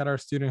 3, look at our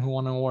student who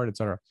won an award,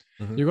 etc.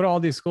 You go to all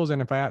these schools,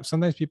 and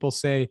sometimes people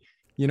say,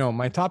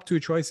 my top 2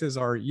 choices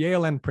are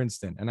Yale and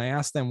Princeton. And I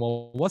ask them,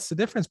 well, what's the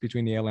difference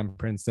between Yale and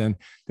Princeton?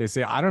 They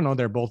say, I don't know.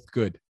 They're both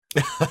good.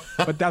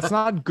 But that's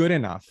not good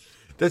enough.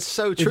 That's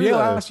so true. If Yale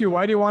asks you,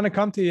 why do you want to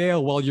come to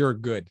Yale? Well, you're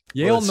good.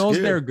 Yale knows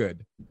good. They're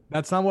good.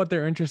 That's not what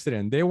they're interested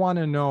in. They want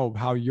to know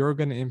how you're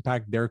going to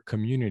impact their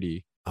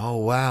community. Oh,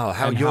 wow.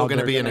 How you're going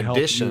to be an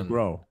addition.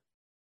 Grow.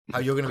 How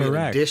you're going to be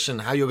an addition.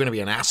 How you're going to be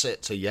an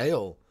asset to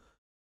Yale.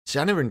 See,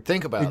 I never even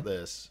think about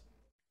this.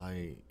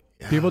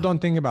 People don't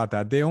think about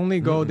that. They only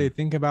go, they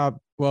think about,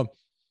 well,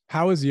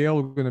 how is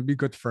Yale going to be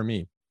good for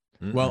me?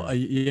 Well,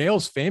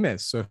 Yale's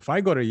famous. So if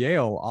I go to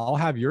Yale, I'll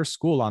have your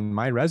school on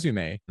my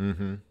resume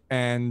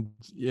and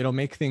it'll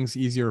make things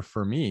easier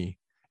for me.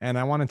 And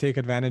I want to take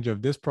advantage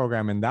of this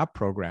program and that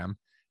program.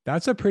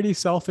 That's a pretty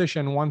selfish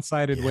and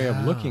one-sided way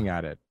of looking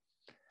at it.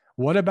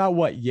 What about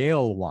what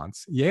Yale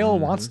wants? Yale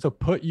wants to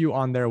put you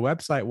on their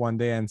website one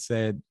day and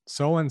said,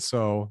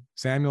 so-and-so,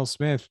 Samuel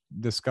Smith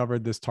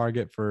discovered this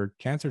target for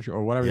cancer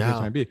or whatever the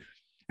case might be.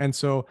 And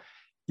so,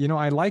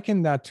 I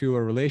liken that to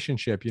a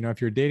relationship.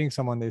 If you're dating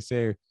someone, they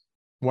say,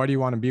 why do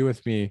you want to be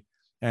with me?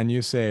 And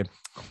you say,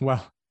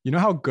 well, you know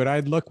how good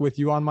I'd look with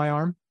you on my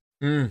arm?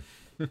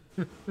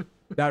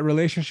 That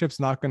relationship's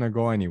not going to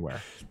go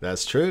anywhere.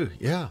 That's true.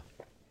 Yeah.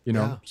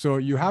 So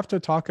you have to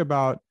talk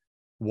about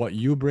what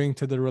you bring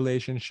to the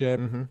relationship,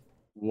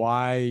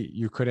 why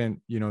you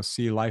couldn't,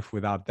 see life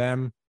without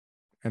them,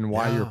 and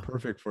why you're Yeah.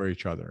 perfect for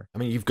each other. I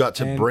mean, you've got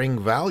to And bring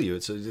value.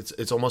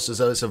 It's almost as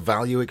though it's a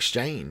value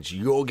exchange.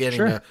 You're getting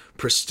sure, a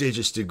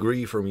prestigious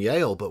degree from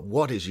Yale, but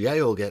what is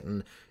Yale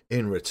getting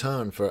in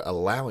return for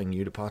allowing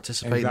you to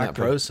participate in that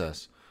exactly.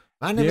 process?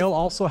 I never. Yale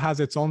also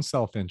has its own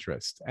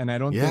self-interest, and I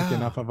don't think Yeah.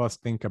 enough of us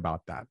think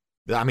about that.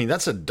 I mean,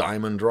 that's a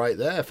diamond right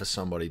there for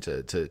somebody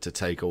to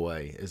take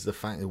away, is the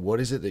fact that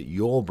what is it that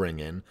you're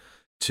bringing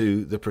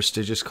to the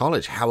prestigious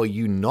college? How are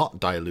you not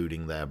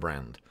diluting their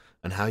brand?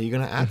 And how are you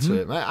going to add to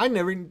it? I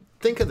never even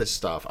think of this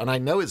stuff. And I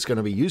know it's going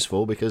to be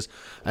useful because,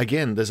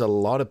 again, there's a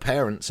lot of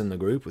parents in the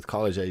group with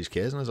college-age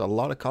kids, and there's a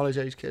lot of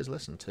college-age kids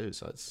listen too.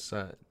 So it's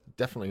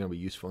definitely going to be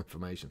useful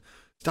information.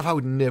 Stuff I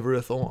would never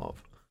have thought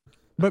of.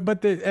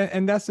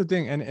 And that's the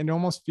thing, and it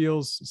almost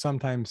feels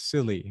sometimes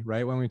silly,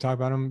 right, when we talk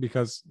about them,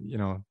 because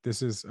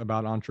this is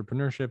about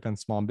entrepreneurship and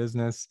small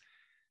business.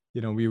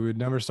 We would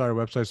never start a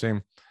website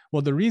saying,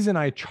 well, the reason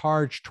I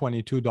charge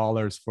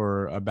 $22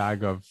 for a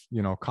bag of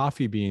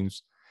coffee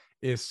beans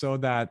is so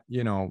that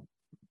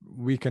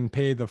we can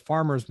pay the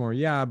farmers more.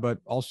 Yeah, but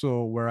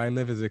also where I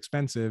live is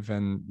expensive,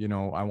 and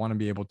I want to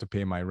be able to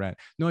pay my rent.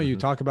 No, you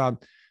talk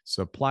about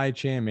supply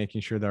chain,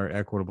 making sure there are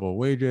equitable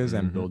wages,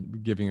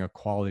 and giving a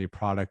quality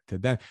product to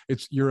them.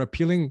 You're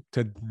appealing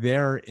to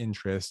their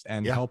interest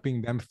and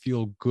helping them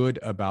feel good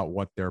about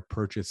what they're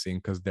purchasing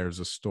because there's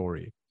a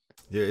story.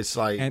 Yeah, it's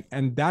like,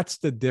 and that's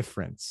the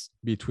difference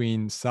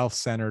between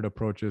self-centered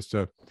approaches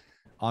to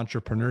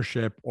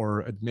entrepreneurship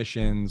or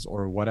admissions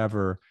or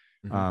whatever,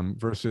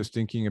 versus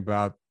thinking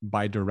about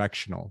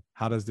bi-directional.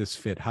 How does this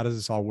fit? How does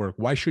this all work?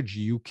 Why should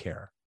you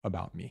care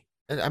about me?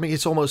 I mean,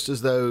 it's almost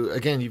as though,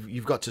 again,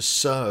 you've got to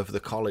serve the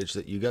college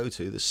that you go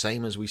to the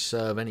same as we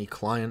serve any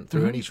client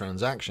through any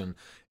transaction.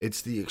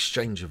 It's the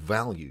exchange of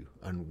value,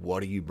 and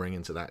what are you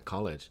bringing to that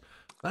college?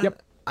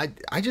 Yep.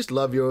 I just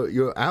love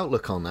your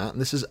outlook on that,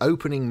 and this is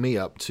opening me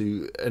up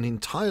to an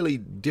entirely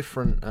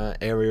different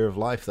area of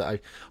life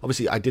that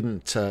I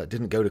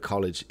didn't go to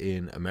college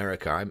in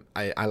America.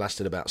 I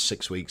lasted about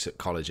 6 weeks at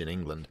college in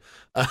England,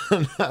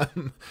 and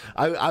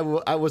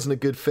I wasn't a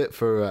good fit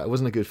for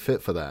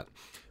that.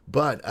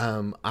 But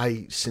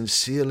I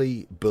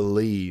sincerely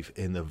believe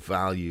in the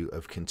value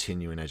of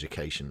continuing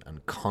education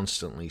and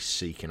constantly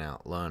seeking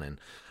out learning,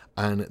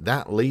 and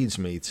that leads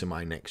me to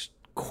my next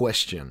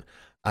question.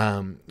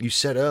 You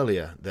said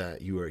earlier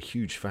that you were a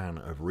huge fan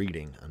of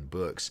reading and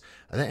books.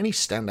 Are there any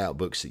standout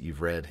books that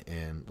you've read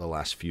in the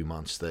last few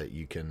months that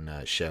you can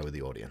share with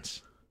the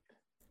audience?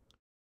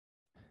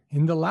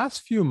 In the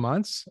last few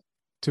months,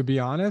 to be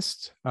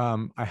honest,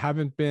 I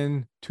haven't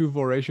been too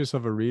voracious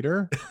of a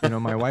reader.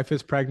 My wife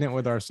is pregnant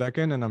with our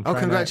second, and I'm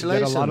trying to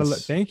get a lot of.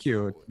 Thank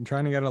you. I'm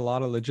trying to get a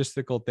lot of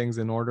logistical things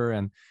in order,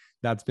 and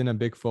that's been a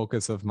big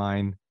focus of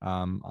mine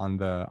on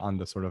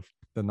the sort of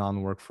the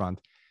non-work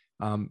front.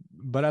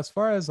 But as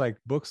far as like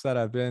books that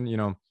have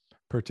been,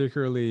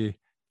 particularly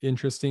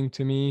interesting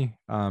to me,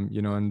 I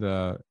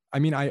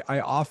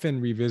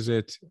often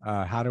revisit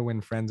How to Win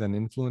Friends and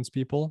Influence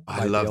People.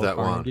 I love Dale that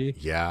Carnegie.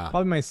 one. Yeah.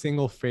 Probably my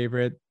single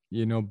favorite,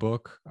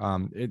 book.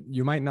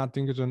 You might not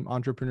think it's an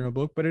entrepreneurial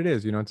book, but it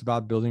is. It's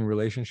about building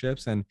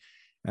relationships and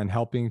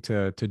helping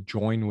to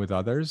join with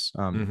others.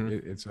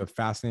 It's a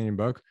fascinating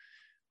book.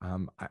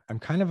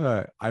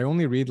 I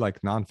only read like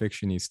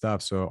nonfiction-y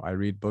stuff. So I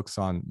read books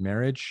on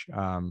marriage.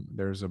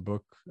 There's a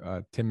book,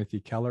 Timothy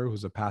Keller,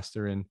 who's a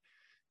pastor in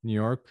New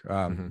York,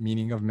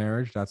 Meaning of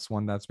Marriage. That's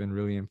one that's been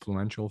really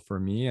influential for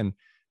me, and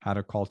how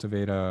to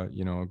cultivate a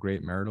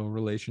great marital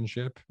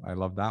relationship. I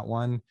love that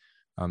one.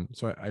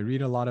 So I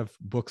read a lot of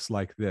books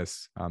like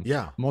this.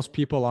 Most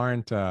people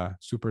aren't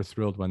super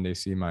thrilled when they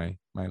see my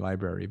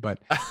library, but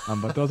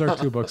those are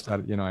two books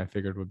that I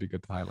figured would be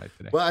good to highlight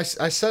today. Well,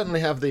 I certainly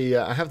have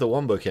the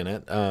one book in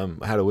it,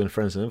 How to Win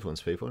Friends and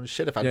Influence People. And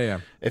shit, if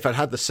I'd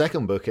had the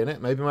second book in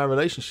it, maybe my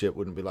relationship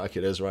wouldn't be like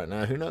it is right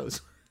now. Who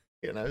knows?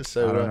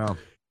 So I don't know.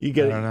 You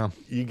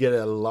get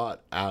a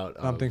lot out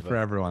of something for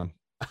everyone.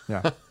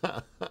 Yeah.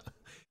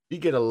 You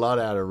get a lot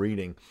out of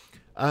reading.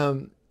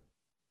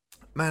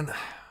 Man,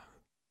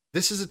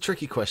 this is a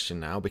tricky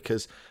question now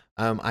because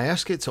I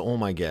ask it to all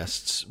my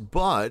guests,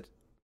 but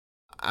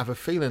I have a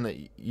feeling that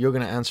you're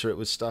going to answer it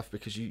with stuff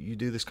because you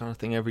do this kind of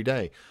thing every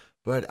day.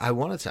 But I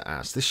wanted to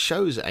ask, this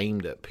show's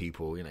aimed at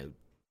people,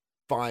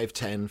 5,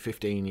 10,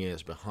 15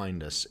 years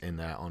behind us in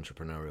their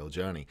entrepreneurial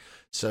journey.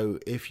 So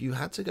if you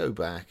had to go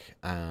back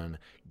and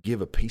give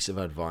a piece of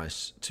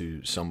advice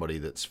to somebody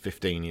that's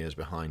 15 years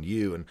behind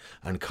you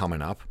and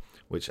coming up,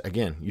 which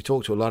again, you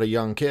talk to a lot of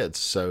young kids,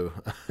 so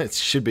it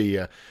should be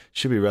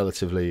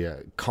relatively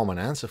a common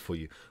answer for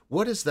you.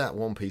 What is that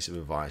one piece of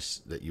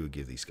advice that you would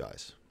give these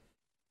guys?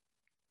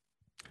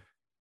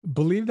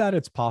 Believe that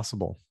it's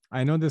possible.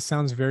 I know this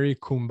sounds very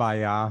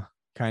kumbaya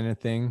kind of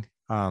thing.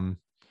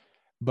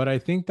 But I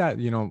think that,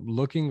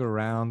 looking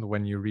around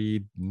when you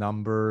read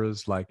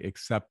numbers like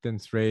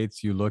acceptance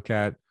rates, you look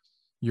at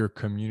your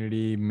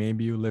community,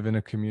 maybe you live in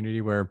a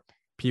community where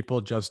people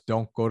just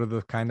don't go to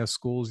the kind of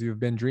schools you've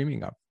been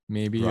dreaming of.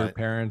 Maybe your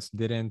parents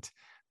didn't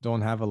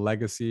don't have a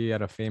legacy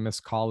at a famous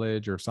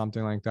college or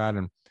something like that,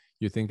 and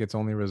you think it's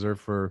only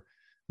reserved for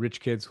rich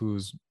kids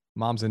whose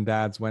moms and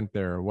dads went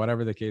there, or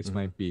whatever the case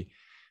might be.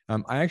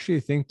 I actually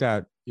think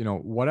that,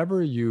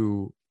 whatever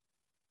you,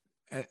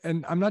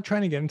 and I'm not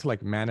trying to get into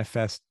like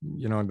manifest,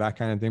 that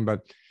kind of thing,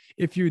 but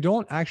if you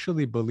don't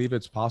actually believe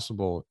it's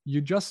possible,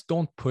 you just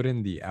don't put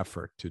in the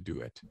effort to do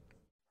it.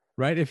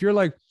 Right?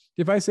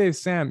 If I say,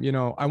 Sam,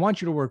 I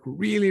want you to work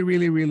really,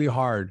 really, really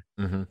hard,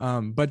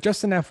 but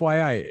just an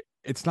FYI,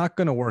 it's not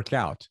going to work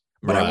out.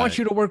 But I want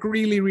you to work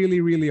really,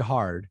 really, really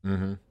hard.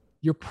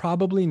 You're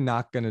probably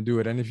not going to do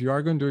it. And if you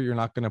are going to do it, you're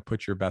not going to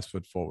put your best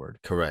foot forward.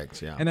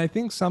 Correct. Yeah. And I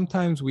think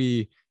sometimes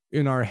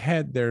in our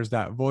head, there's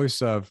that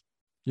voice of,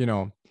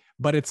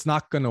 but it's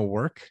not going to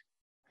work.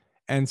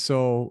 And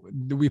so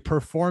we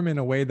perform in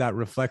a way that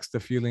reflects the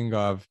feeling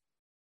of,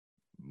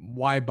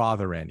 why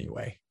bother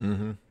anyway?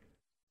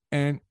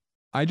 And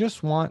I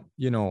just want,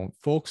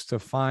 folks to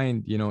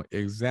find,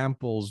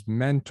 examples,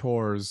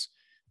 mentors,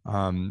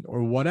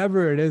 or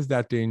whatever it is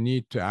that they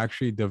need to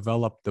actually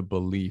develop the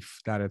belief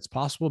that it's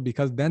possible,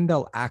 because then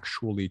they'll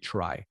actually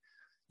try.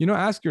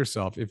 Ask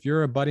yourself, if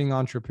you're a budding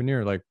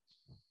entrepreneur, like,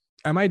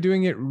 am I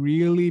doing it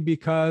really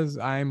because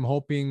I'm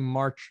hoping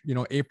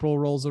April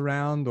rolls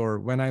around, or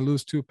when I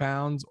lose 2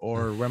 pounds,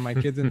 or when my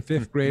kid's in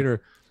 5th grade,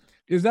 or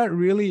is that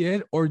really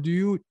it? Or do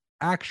you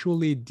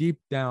actually deep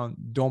down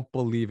don't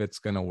believe it's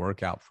going to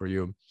work out for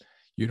you?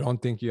 You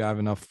don't think you have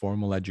enough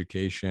formal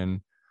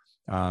education.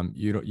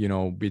 You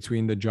don't,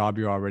 between the job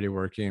you're already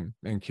working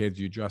and kids,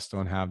 you just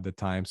don't have the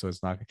time. So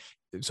it's not.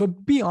 So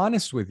be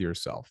honest with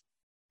yourself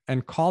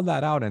and call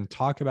that out and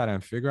talk about it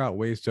and figure out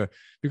ways to,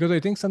 because I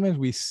think sometimes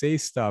we say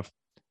stuff,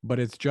 but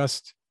it's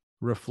just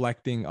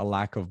reflecting a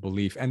lack of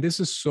belief. And this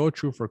is so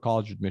true for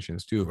college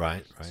admissions too.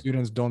 Right.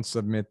 Students don't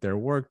submit their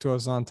work to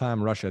us on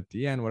time, rush at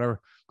the end, whatever,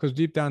 because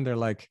deep down they're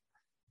like,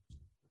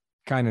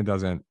 kind of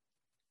doesn't.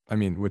 I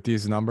mean, with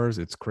these numbers,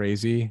 it's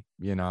crazy.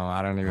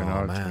 I don't even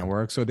know if it's going to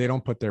work. So they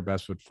don't put their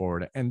best foot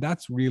forward. And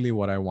that's really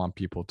what I want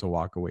people to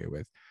walk away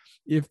with.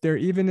 If there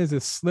even is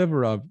a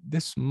sliver of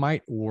this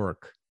might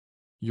work,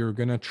 you're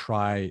going to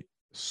try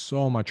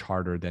so much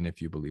harder than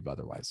if you believe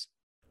otherwise.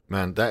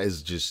 Man, that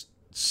is just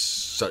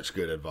such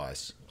good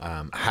advice.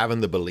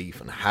 Having the belief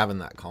and having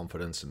that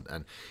confidence.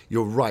 And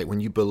you're right. When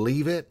you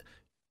believe it,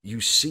 you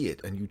see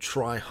it and you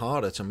try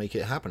harder to make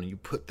it happen, and you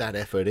put that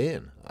effort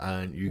in.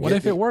 And you what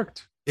if it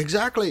worked?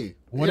 Exactly.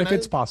 What if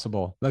it's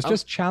possible? Let's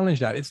just challenge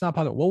that. It's not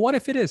possible. Well, what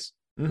if it is?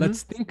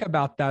 Let's think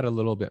about that a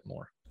little bit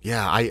more.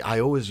 Yeah, I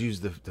always use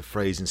the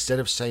phrase, instead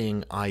of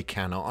saying I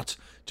cannot,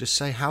 just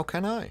say how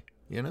can I?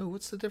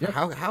 What's the difference?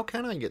 Yep. How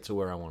can I get to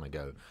where I want to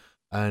go?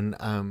 And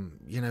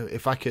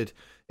if I could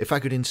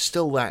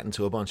instill that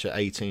into a bunch of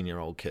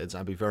 18-year-old kids,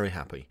 I'd be very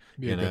happy.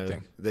 Be a good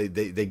thing.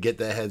 They get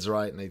their heads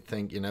right and they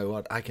think,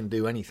 what, I can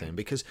do anything.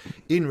 Because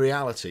in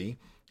reality,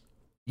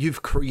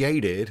 you've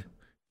created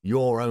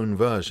your own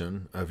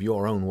version of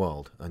your own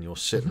world, and you're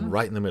sitting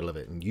right in the middle of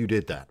it, and you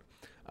did that.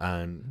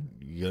 And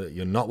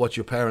you're not what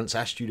your parents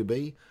asked you to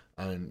be,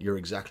 and you're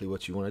exactly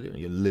what you want to do.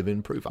 You're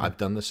living proof. I've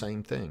done the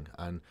same thing.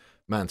 And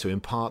man, to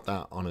impart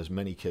that on as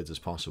many kids as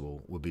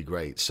possible would be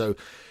great. So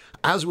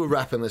as we're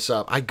wrapping this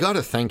up, I got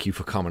to thank you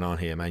for coming on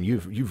here, man.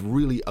 You've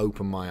really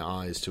opened my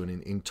eyes to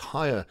an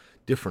entire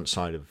different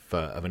side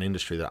of an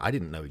industry that I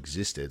didn't know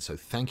existed. So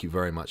thank you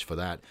very much for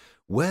that.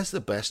 Where's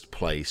the best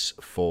place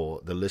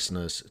for the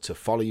listeners to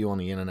follow you on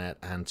the internet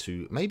and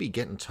to maybe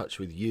get in touch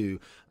with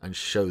you and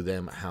show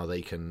them how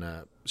they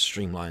can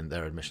streamline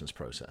their admissions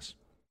process?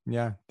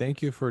 Yeah,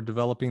 thank you for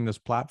developing this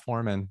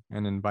platform and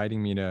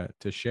inviting me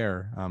to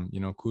share.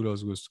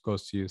 Kudos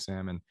goes to you,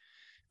 Sam.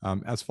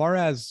 And as far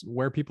as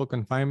where people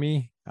can find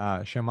me,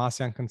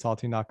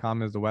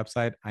 Shemmassianconsulting.com is the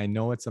website. I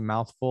know it's a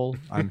mouthful.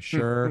 I'm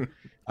sure,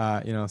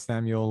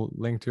 Sam, you'll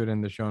link to it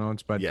in the show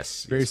notes, but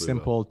yes, very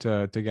simple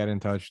to get in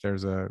touch.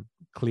 There's a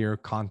clear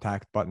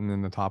contact button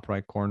in the top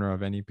right corner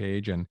of any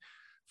page, and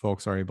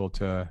folks are able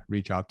to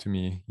reach out to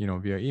me,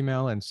 via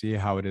email and see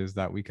how it is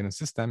that we can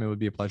assist them. It would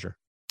be a pleasure.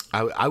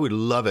 I would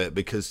love it,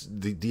 because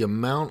the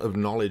amount of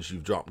knowledge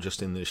you've dropped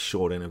just in this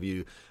short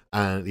interview,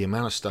 and the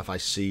amount of stuff I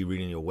see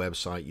reading your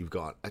website. You've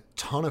got a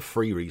ton of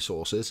free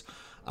resources.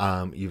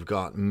 You've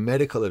got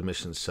medical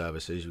admissions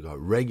services, you've got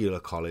regular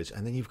college,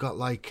 and then you've got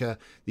like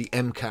the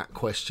MCAT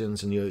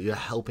questions, and you're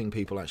helping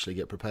people actually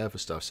get prepared for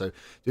stuff. So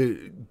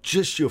dude,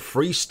 just your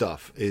free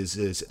stuff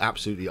is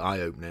absolutely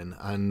eye-opening.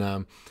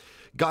 And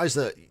guys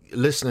that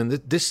listening,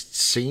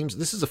 this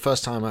is the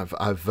first time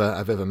I've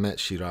ever met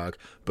Shirag,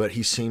 but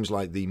he seems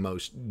like the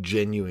most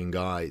genuine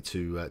guy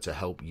to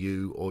help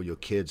you or your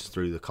kids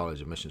through the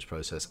college admissions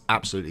process.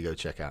 Absolutely go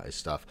check out his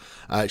stuff.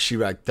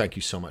 Shirag, thank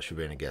you so much for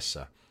being a guest,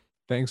 sir.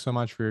 Thanks so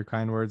much for your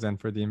kind words and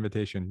for the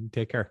invitation.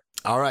 Take care.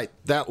 All right,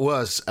 that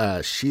was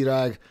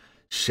Shirag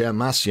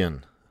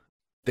Shemmassian.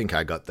 I think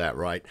I got that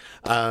right.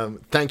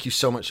 Thank you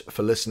so much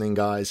for listening,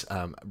 guys.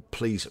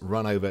 Please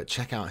run over,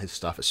 check out his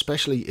stuff,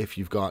 especially if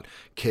you've got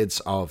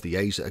kids of the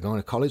age that are going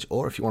to college,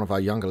 or if you're one of our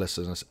younger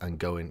listeners and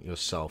going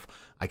yourself.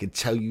 I can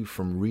tell you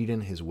from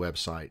reading his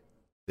website,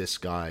 This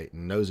guy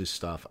knows his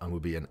stuff and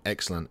would be an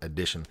excellent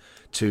addition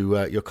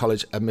to your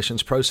college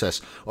admissions process.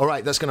 All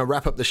right, that's going to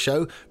wrap up the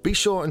show. Be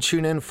sure and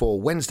tune in for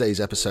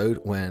Wednesday's episode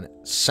when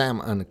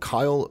Sam and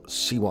Kyle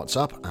see what's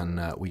up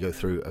and we go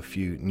through a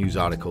few news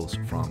articles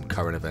from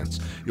current events.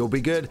 You'll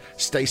be good,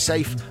 stay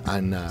safe,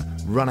 and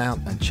run out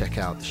and check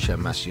out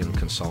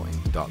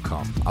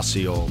Shemmassianconsulting.com. I'll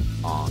see you all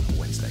on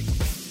Wednesday.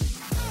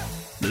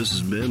 This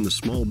has been the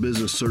Small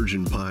Business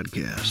Surgeon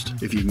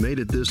Podcast. If you've made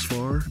it this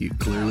far, you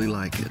clearly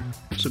like it.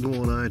 So go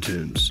on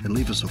iTunes and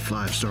leave us a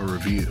 5-star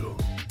review.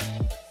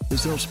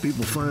 This helps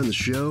people find the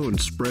show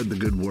and spread the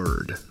good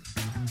word.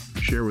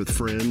 Share with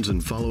friends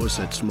and follow us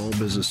at Small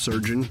Business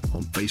Surgeon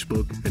on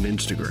Facebook and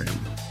Instagram.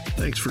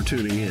 Thanks for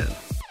tuning in,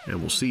 and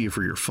we'll see you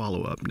for your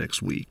follow-up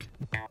next week.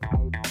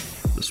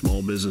 The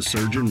Small Business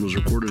Surgeon was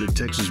recorded at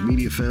Texas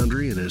Media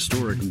Foundry in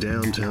historic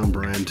downtown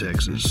Bryan,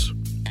 Texas.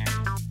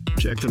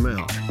 Check them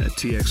out at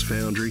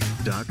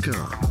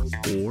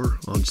txfoundry.com or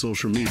on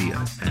social media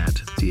at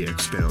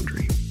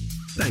txfoundry.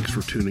 Thanks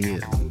for tuning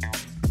in.